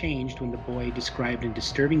 All that changed when the boy described in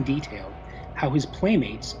disturbing detail how his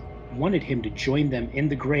playmates wanted him to join them in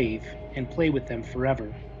the grave and play with them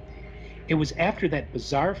forever. It was after that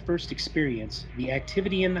bizarre first experience, the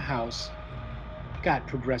activity in the house got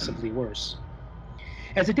progressively worse.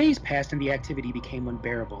 As the days passed and the activity became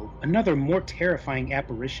unbearable, another more terrifying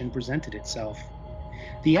apparition presented itself.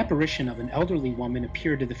 The apparition of an elderly woman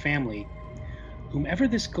appeared to the family. Whomever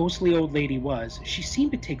this ghostly old lady was, she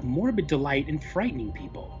seemed to take morbid delight in frightening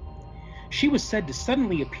people. She was said to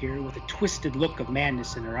suddenly appear with a twisted look of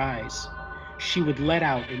madness in her eyes. She would let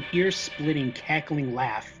out an ear-splitting, cackling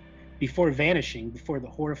laugh before vanishing before the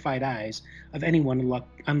horrified eyes of anyone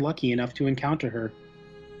unlucky enough to encounter her.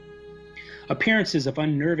 Appearances of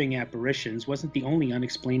unnerving apparitions wasn't the only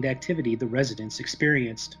unexplained activity the residents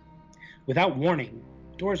experienced. Without warning,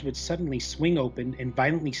 doors would suddenly swing open and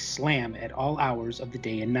violently slam at all hours of the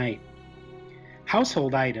day and night.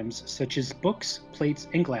 Household items such as books, plates,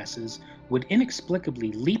 and glasses would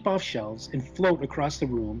inexplicably leap off shelves and float across the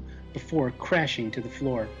room before crashing to the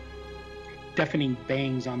floor. Deafening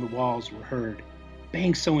bangs on the walls were heard,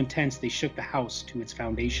 bangs so intense they shook the house to its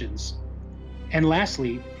foundations. And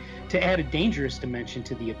lastly, to add a dangerous dimension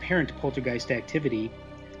to the apparent poltergeist activity,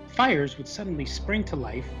 fires would suddenly spring to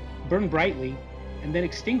life, burn brightly, and then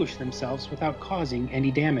extinguish themselves without causing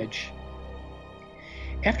any damage.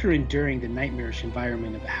 After enduring the nightmarish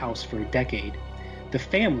environment of the house for a decade, the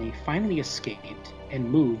family finally escaped and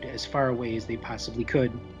moved as far away as they possibly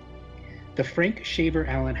could. The Frank Shaver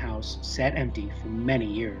Allen house sat empty for many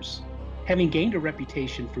years, having gained a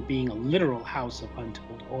reputation for being a literal house of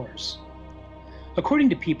untold horrors. According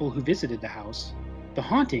to people who visited the house, the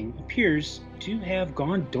haunting appears to have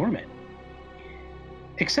gone dormant.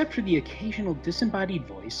 Except for the occasional disembodied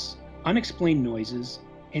voice, unexplained noises,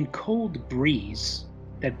 and cold breeze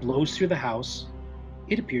that blows through the house,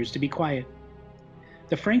 it appears to be quiet.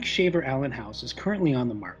 The Frank Shaver Allen house is currently on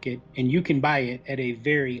the market, and you can buy it at a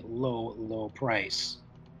very low price.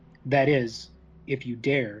 That is, if you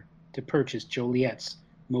dare to purchase Joliet's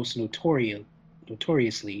most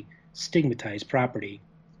notoriously stigmatized property.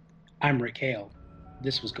 I'm Rick Hale.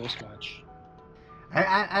 This was Ghostwatch.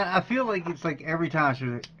 I feel like it's like every time she's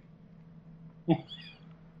like,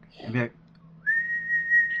 I'd be like,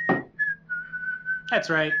 that's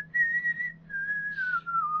right.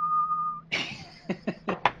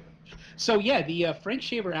 So yeah, the Frank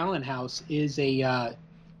Shaver Allen house is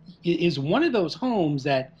one of those homes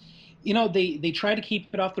that, you know, they try to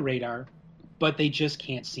keep it off the radar, but they just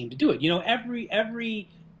can't seem to do it. You know, every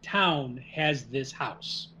town has this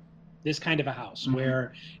house, this kind of a house, mm-hmm.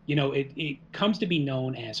 where, you know, it comes to be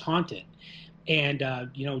known as haunted. And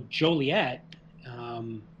you know, Joliet,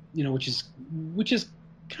 you know, which is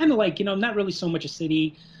kind of like, you know, not really so much a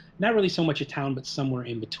city, not really so much a town, but somewhere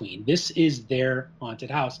in between. This is their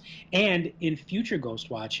haunted house. And in future Ghost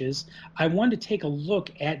Watches, I wanted to take a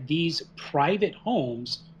look at these private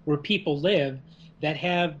homes where people live that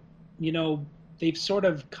have, they've sort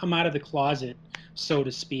of come out of the closet, so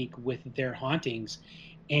to speak, with their hauntings.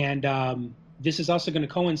 And this is also going to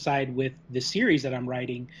coincide with the series that I'm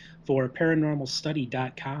writing for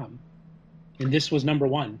paranormalstudy.com. And this was number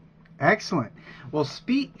 1. Excellent. Well,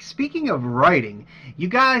 speaking of writing, you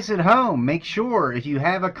guys at home, make sure if you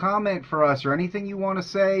have a comment for us or anything you want to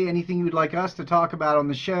say, anything you'd like us to talk about on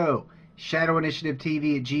the show,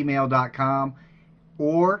 shadowinitiativetv@gmail.com,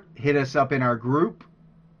 or hit us up in our group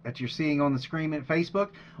that you're seeing on the screen at Facebook,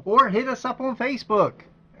 or hit us up on Facebook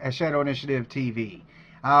at Shadow Initiative TV.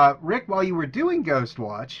 Rick, while you were doing Ghost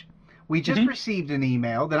Watch, we just received an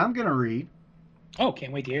email that I'm going to read. Oh,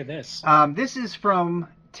 can't wait to hear this. This is from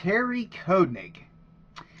Terry Koenig,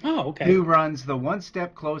 who runs the One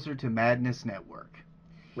Step Closer to Madness Network.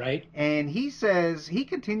 Right. And he says he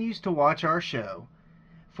continues to watch our show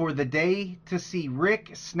for the day to see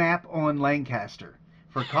Rick snap on Lancaster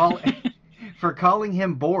for calling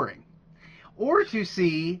him boring, or to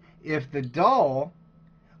see if the doll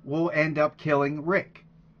will end up killing Rick.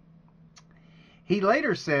 He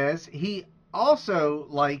later says he also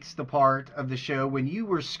likes the part of the show when you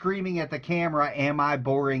were screaming at the camera, "Am I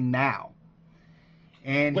boring now?"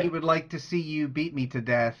 And he would like to see you beat me to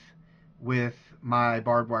death with my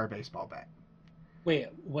barbed wire baseball bat. Wait,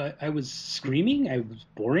 what? I was screaming? I was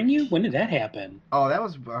boring you? When did that happen? Oh, that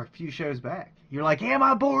was a few shows back. You're like, "Am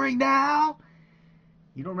I boring now?"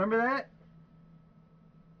 You don't remember that?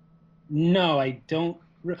 No, I don't.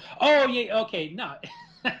 Oh, yeah, okay, no.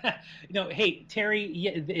 No, hey, Terry,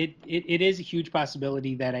 yeah, it is a huge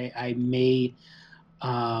possibility that I may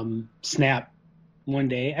snap one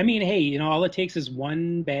day. I mean, hey, all it takes is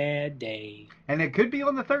one bad day. And it could be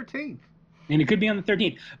on the 13th. And it could be on the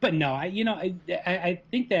 13th. But no, I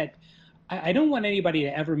think that I don't want anybody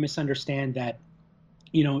to ever misunderstand that,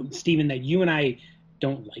 Stephen, that you and I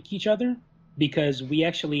don't like each other, because we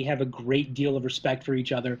actually have a great deal of respect for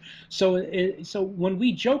each other. So when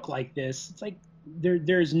we joke like this, it's like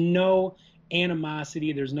there's no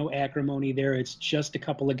animosity, there's no acrimony there. It's just a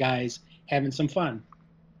couple of guys having some fun.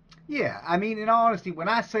 Yeah, I mean, in all honesty, when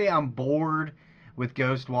I say I'm bored with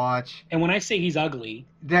Ghost Watch, and when I say he's ugly,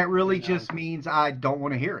 that really just means I don't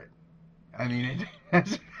want to hear it. I mean,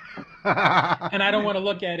 and I don't want to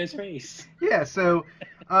look at his face. Yeah, so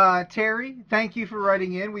Terry, thank you for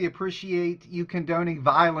writing in. We appreciate you condoning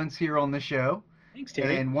violence here on the show. Thanks,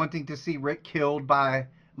 Terry. And wanting to see Rick killed by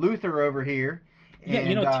Luther over here. Yeah,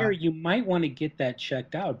 and, Terry, you might want to get that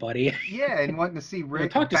checked out, buddy. Yeah, and wanting to see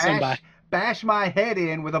Rick bash my head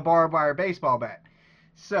in with a barbed wire baseball bat.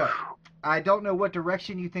 So, I don't know what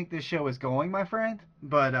direction you think this show is going, my friend,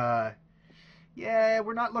 but yeah,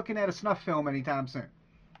 we're not looking at a snuff film anytime soon.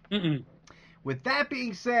 Mm-mm. With that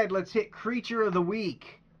being said, let's hit Creature of the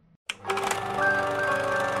Week.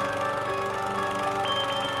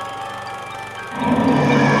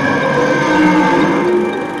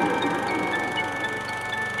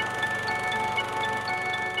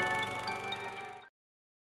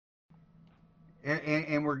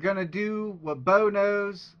 And we're going to do what Bo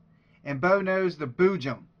knows, and Bo knows the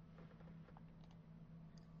Boojum.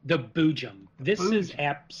 The Boojum. This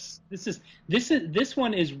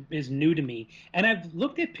one is new to me, and I've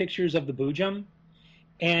looked at pictures of the Boojum,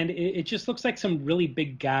 and it just looks like some really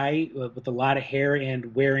big guy with a lot of hair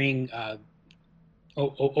and wearing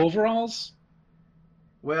overalls.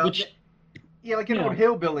 Well, yeah, like an old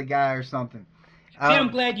hillbilly guy or something. See,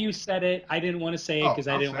 I'm glad you said it. I didn't want to say it because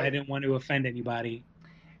I didn't want to offend anybody.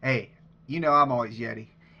 Hey, I'm always Yeti.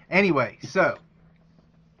 Anyway, so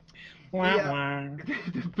the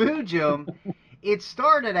Boojum, it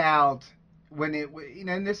started out when it,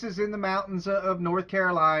 and this is in the mountains of North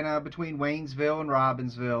Carolina between Waynesville and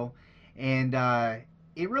Robbinsville, and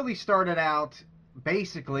it really started out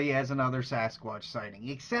basically as another Sasquatch sighting,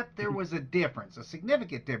 except there was a difference, a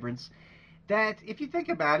significant difference, that, if you think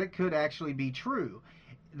about it, could actually be true.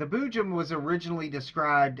 The Boojum was originally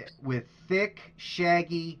described with thick,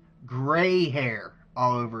 shaggy, gray hair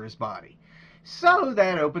all over his body. So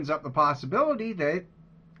that opens up the possibility that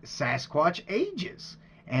Sasquatch ages.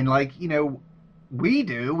 And like, we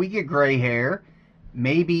get gray hair.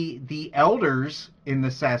 Maybe the elders in the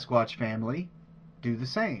Sasquatch family do the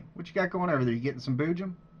same. What you got going over there? You getting some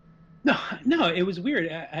Boojum? No, it was weird.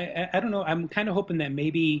 I don't know. I'm kind of hoping that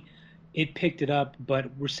maybe it picked it up,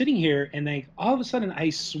 but we're sitting here and all of a sudden, I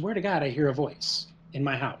swear to God, I hear a voice in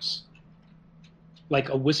my house, like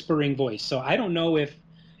a whispering voice. So I don't know if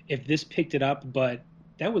this picked it up, but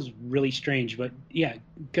that was really strange. But yeah,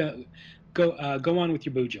 go on with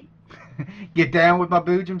your boojum. Get down with my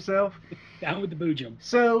boojum self. Down with the boojum.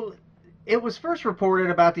 So it was first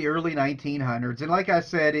reported about the early 1900s, and like I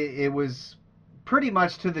said, it was pretty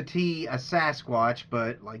much to the T a Sasquatch,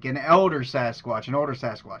 but like an older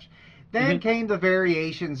Sasquatch. Then came the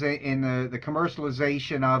variations in the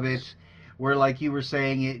commercialization of it, where, like you were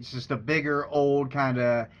saying, it's just a bigger, old kind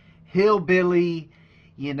of hillbilly,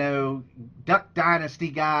 Duck Dynasty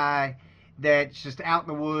guy that's just out in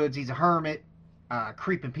the woods. He's a hermit,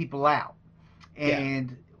 creeping people out.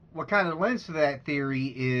 And what kind of lends to that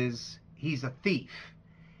theory is he's a thief.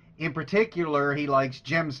 In particular, he likes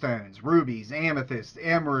gemstones, rubies, amethysts,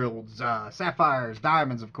 emeralds, sapphires,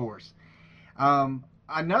 diamonds, of course.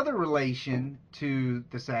 Another relation to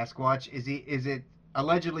the Sasquatch is it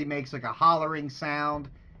allegedly makes like a hollering sound,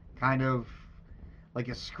 kind of like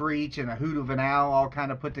a screech and a hoot of an owl all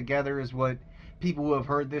kind of put together is what people who have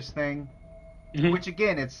heard this thing. Which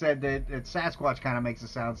again, it's said that Sasquatch kind of makes a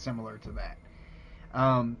sound similar to that.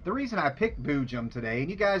 The reason I picked boojum today, and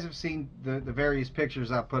you guys have seen the various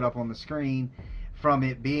pictures I've put up on the screen, from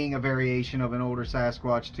it being a variation of an older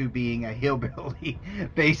Sasquatch to being a hillbilly,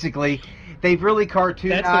 basically. They've really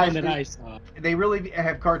cartoonized That's the one that I saw. They really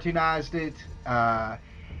have cartoonized it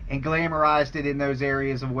and glamorized it in those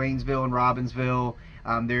areas of Waynesville and Robbinsville.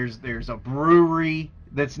 There's a brewery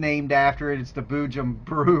that's named after it. It's the Boojum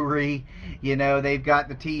Brewery. They've got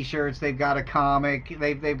the T-shirts. They've got a comic.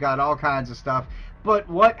 They've got all kinds of stuff. But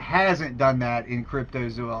what hasn't done that in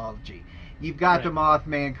cryptozoology? You've got the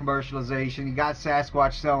Mothman commercialization. You got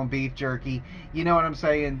Sasquatch selling beef jerky. You know what I'm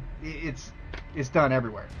saying? It's done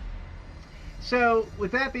everywhere. So,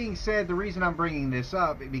 with that being said, the reason I'm bringing this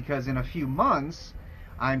up is because in a few months,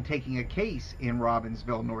 I'm taking a case in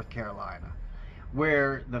Robbinsville, North Carolina,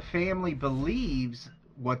 where the family believes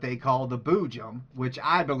what they call the Boojum, which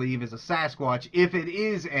I believe is a Sasquatch, if it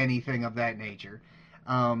is anything of that nature.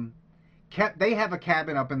 They have a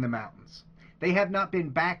cabin up in the mountains. They have not been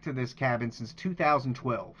back to this cabin since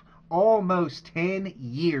 2012. Almost 10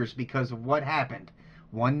 years because of what happened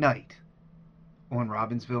one night on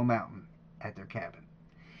Robbinsville Mountain at their cabin.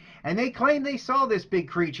 And they claim they saw this big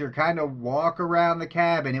creature kind of walk around the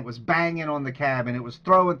cabin. It was banging on the cabin. It was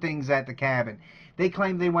throwing things at the cabin. They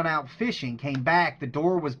claim they went out fishing, came back, the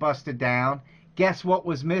door was busted down. Guess what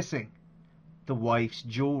was missing? The wife's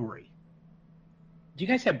jewelry. Do you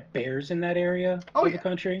guys have bears in that area of the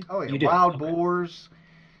country? Oh, yeah. Wild boars,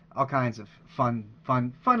 all kinds of fun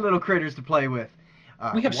little critters to play with.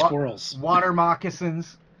 We have squirrels. Water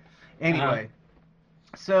moccasins. Anyway,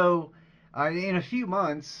 so in a few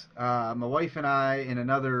months, my wife and I and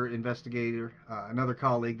another investigator, another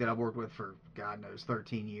colleague that I've worked with for, God knows,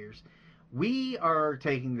 13 years, we are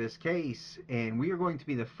taking this case, and we are going to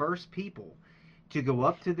be the first people to go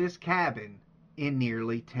up to this cabin in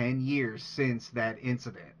nearly 10 years since that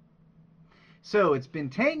incident. So it's been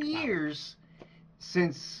 10 years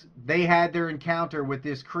since they had their encounter with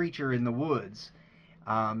this creature in the woods.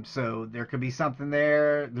 So there could be something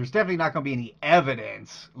there. There's definitely not going to be any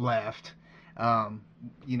evidence left,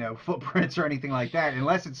 footprints or anything like that,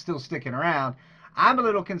 unless it's still sticking around. I'm a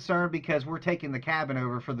little concerned because we're taking the cabin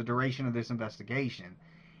over for the duration of this investigation,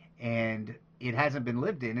 and it hasn't been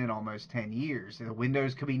lived in almost 10 years. The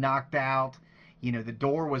windows could be knocked out. The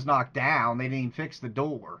door was knocked down. They didn't even fix the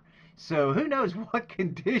door. So who knows what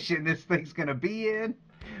condition this thing's going to be in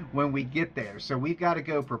when we get there. So we've got to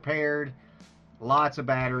go prepared. Lots of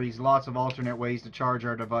batteries, lots of alternate ways to charge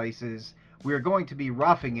our devices. We're going to be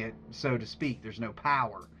roughing it, so to speak. There's no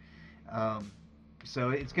power. So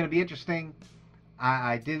it's going to be interesting.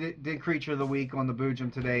 I did Creature of the Week on the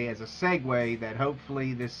Boojum today as a segue that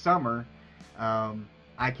hopefully this summer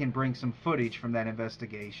I can bring some footage from that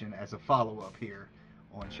investigation as a follow-up here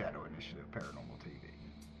on Shadow Initiative Paranormal TV.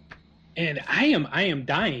 And I am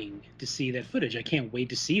dying to see that footage. I can't wait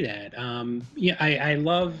to see that. I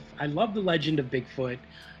love the legend of Bigfoot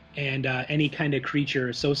and any kind of creature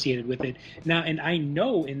associated with it. Now, and I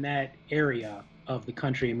know in that area of the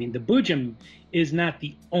country, I mean, the Boojum is not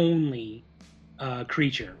the only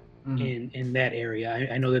creature in that area.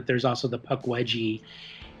 I know that there's also the Pukwudgie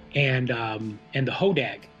and the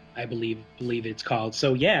Hodag, I believe it's called.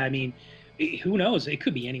 So yeah, I mean, who knows? It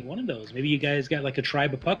could be any one of those. Maybe you guys got like a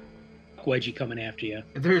tribe of Pukwudgie coming after you.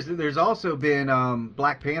 There's also been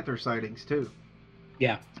Black Panther sightings too.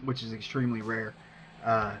 Yeah, which is extremely rare.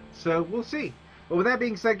 So we'll see. But with that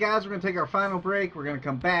being said, guys, we're going to take our final break. We're going to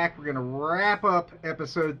come back. We're going to wrap up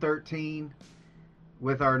episode 13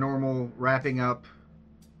 with our normal wrapping up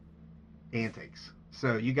antics.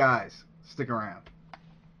 So you guys, stick around.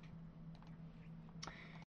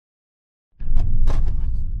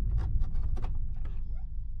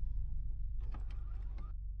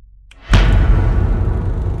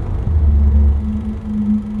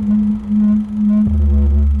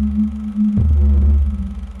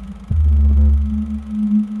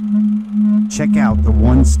 Check out the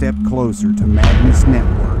One Step Closer to Madness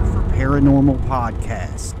Network for paranormal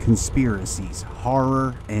podcasts, conspiracies,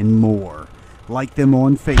 horror, and more. Like them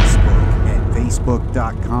on Facebook at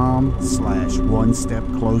facebook.com/One Step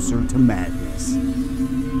Closer to Madness.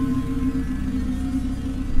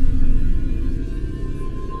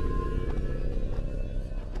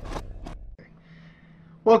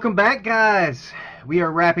 Welcome back, guys. We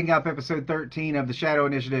are wrapping up episode 13 of the Shadow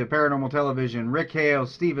Initiative Paranormal Television. Rick Hale,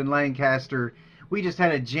 Stephen Lancaster. We just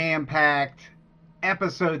had a jam-packed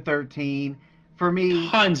episode 13. For me,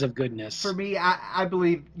 tons of goodness. For me, I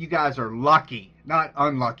believe you guys are lucky, not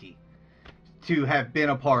unlucky, to have been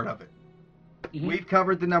a part of it. Mm-hmm. We've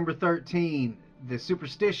covered the number 13, the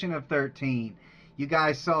superstition of 13. You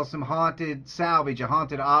guys saw some haunted salvage, a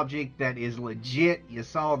haunted object that is legit. You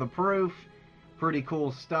saw the proof. Pretty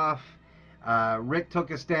cool stuff. Rick took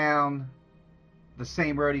us down the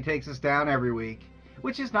same road he takes us down every week,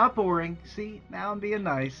 which is not boring. See, now I'm being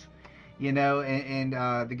nice. You know, and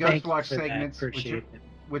the Ghost Watch segments,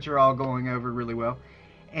 which are all going over really well.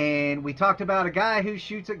 And we talked about a guy who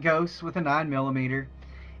shoots at ghosts with a 9mm.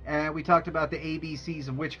 And we talked about the ABCs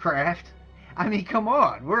of witchcraft. I mean, come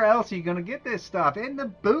on. Where else are you going to get this stuff? In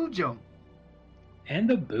the boojum. And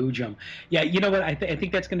the boojum. Yeah, you know what? I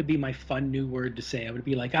think that's going to be my fun new word to say. I would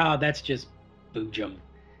be like, oh, that's just boojum.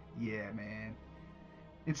 Yeah, man.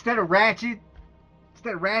 Instead of ratchet,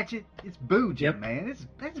 it's boojum, man.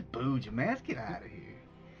 That's boojum, man. Let's get out of here.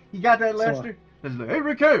 You got that, Lester? Like, hey,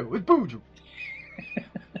 Rick Hale, it's boojum.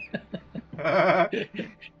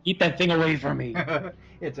 Keep that thing away from me.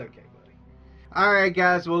 It's okay, buddy. All right,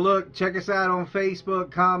 guys. Well, look, check us out on Facebook.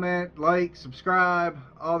 Comment, like, subscribe,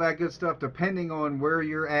 all that good stuff, depending on where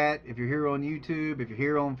you're at. If you're here on YouTube, if you're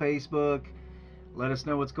here on Facebook, let us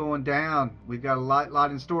know what's going down. We've got a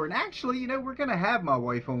lot in store. And actually, you know, we're going to have my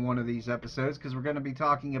wife on one of these episodes because we're going to be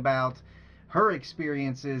talking about her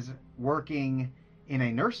experiences working in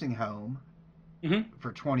a nursing home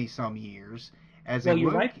for 20-some years as a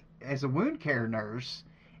wound care nurse.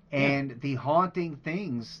 And the haunting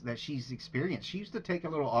things that she's experienced. She used to take a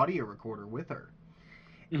little audio recorder with her.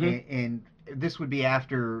 Mm-hmm. And this would be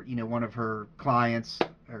after, you know, one of her clients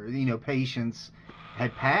or, you know, patients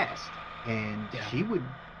had passed. And she would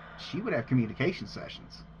have communication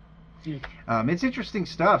sessions. Mm. It's interesting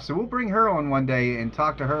stuff. So we'll bring her on one day and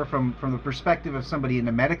talk to her from the perspective of somebody in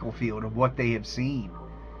the medical field of what they have seen.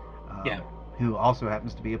 Who also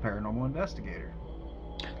happens to be a paranormal investigator.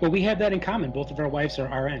 Well, we have that in common. Both of our wives are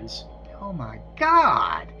RNs. Oh, my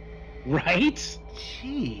God. Right?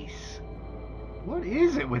 Jeez. What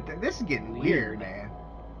is it with that? This is getting weird, man.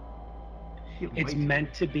 It's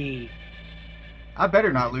meant to be. I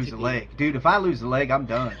better not lose a leg. Dude, if I lose a leg, I'm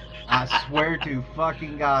done. I swear to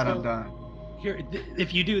fucking God, I'm done.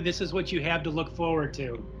 If you do, this is what you have to look forward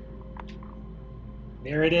to.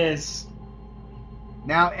 There it is.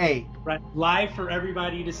 Now, hey. Right, live for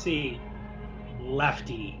everybody to see.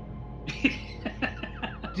 Lefty.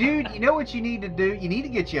 Dude, you know what you need to do? You need to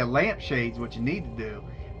get you a lampshade is what you need to do.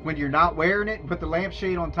 When you're not wearing it, put the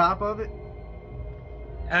lampshade on top of it.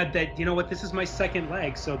 You know what? This is my second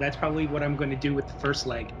leg, so that's probably what I'm going to do with the first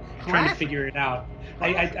leg. Trying to figure it out.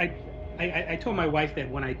 I told my wife that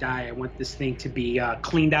when I die, I want this thing to be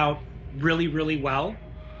cleaned out really, really well,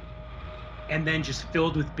 and then just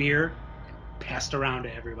filled with beer, passed around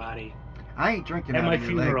to everybody. I ain't drinking out of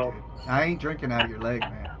your leg, dude. I ain't drinking out of your leg,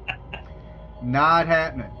 man. Not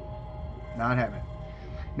happening. Not happening.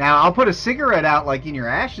 Now, I'll put a cigarette out, like, in your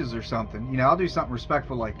ashes or something. You know, I'll do something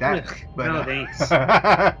respectful like that. But, no, thanks.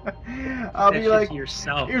 I'll be like,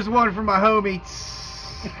 yourself. Here's one for my homie.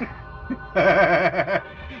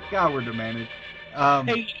 God, we're demanded.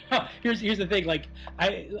 Hey, here's the thing. Like,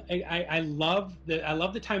 I love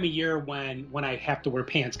the time of year when I have to wear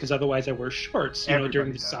pants, because otherwise I wear shorts. You know,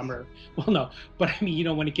 during the summer. Well, no, but I mean, you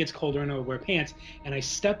know, when it gets colder and I wear pants, and I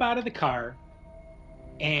step out of the car,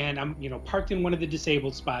 and I'm, you know, parked in one of the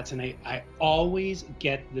disabled spots, and I always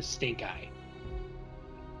get the stink eye.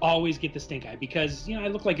 Always get the stink eye, because, you know, I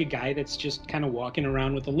look like a guy that's just kind of walking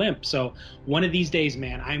around with a limp. So one of these days,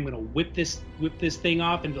 man, I'm gonna whip this thing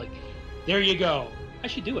off and be like, there you go. I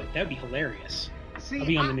should do it. That would be hilarious. See, I'll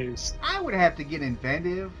be on the news. I would have to get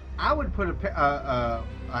inventive. I would put a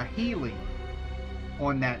Healy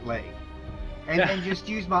on that leg, and just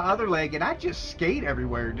use my other leg, and I'd just skate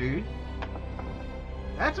everywhere, dude.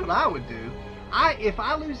 That's what I would do. If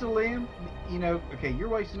I lose a limb, you know, okay, your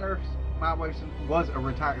wife's a nurse, my wife was a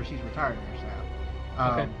retired. She's retired nurse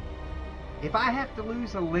now. Okay. If I have to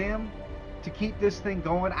lose a limb to keep this thing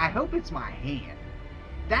going, I hope it's my hand.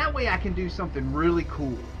 That way I can do something really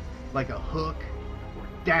cool, like a hook or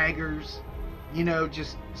daggers,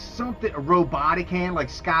 just something, a robotic hand like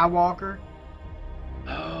Skywalker.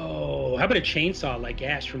 Oh, how about a chainsaw like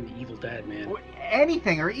Ash from The Evil Dead, man? Or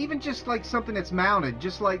anything, or even just like something that's mounted,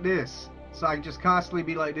 just like this. So I can just constantly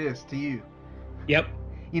be like this to you. Yep.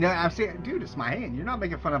 I'm saying, dude, it's my hand. You're not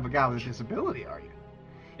making fun of a guy with a disability, are you?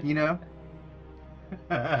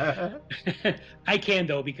 I can,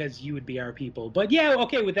 though, because you would be our people. But yeah,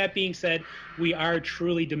 okay, with that being said, we are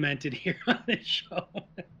truly demented here on this show.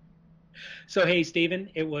 So, hey, Steven,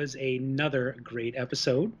 it was another great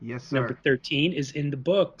episode. Yes, sir. Number 13 is in the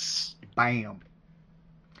books. Bam.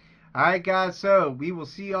 All right, guys, so we will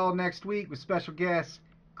see y'all next week with special guest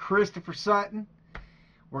Christopher Sutton.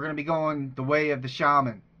 We're going to be going the way of the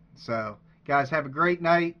shaman. So, guys, have a great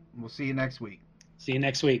night. We'll see you next week. See you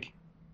next week.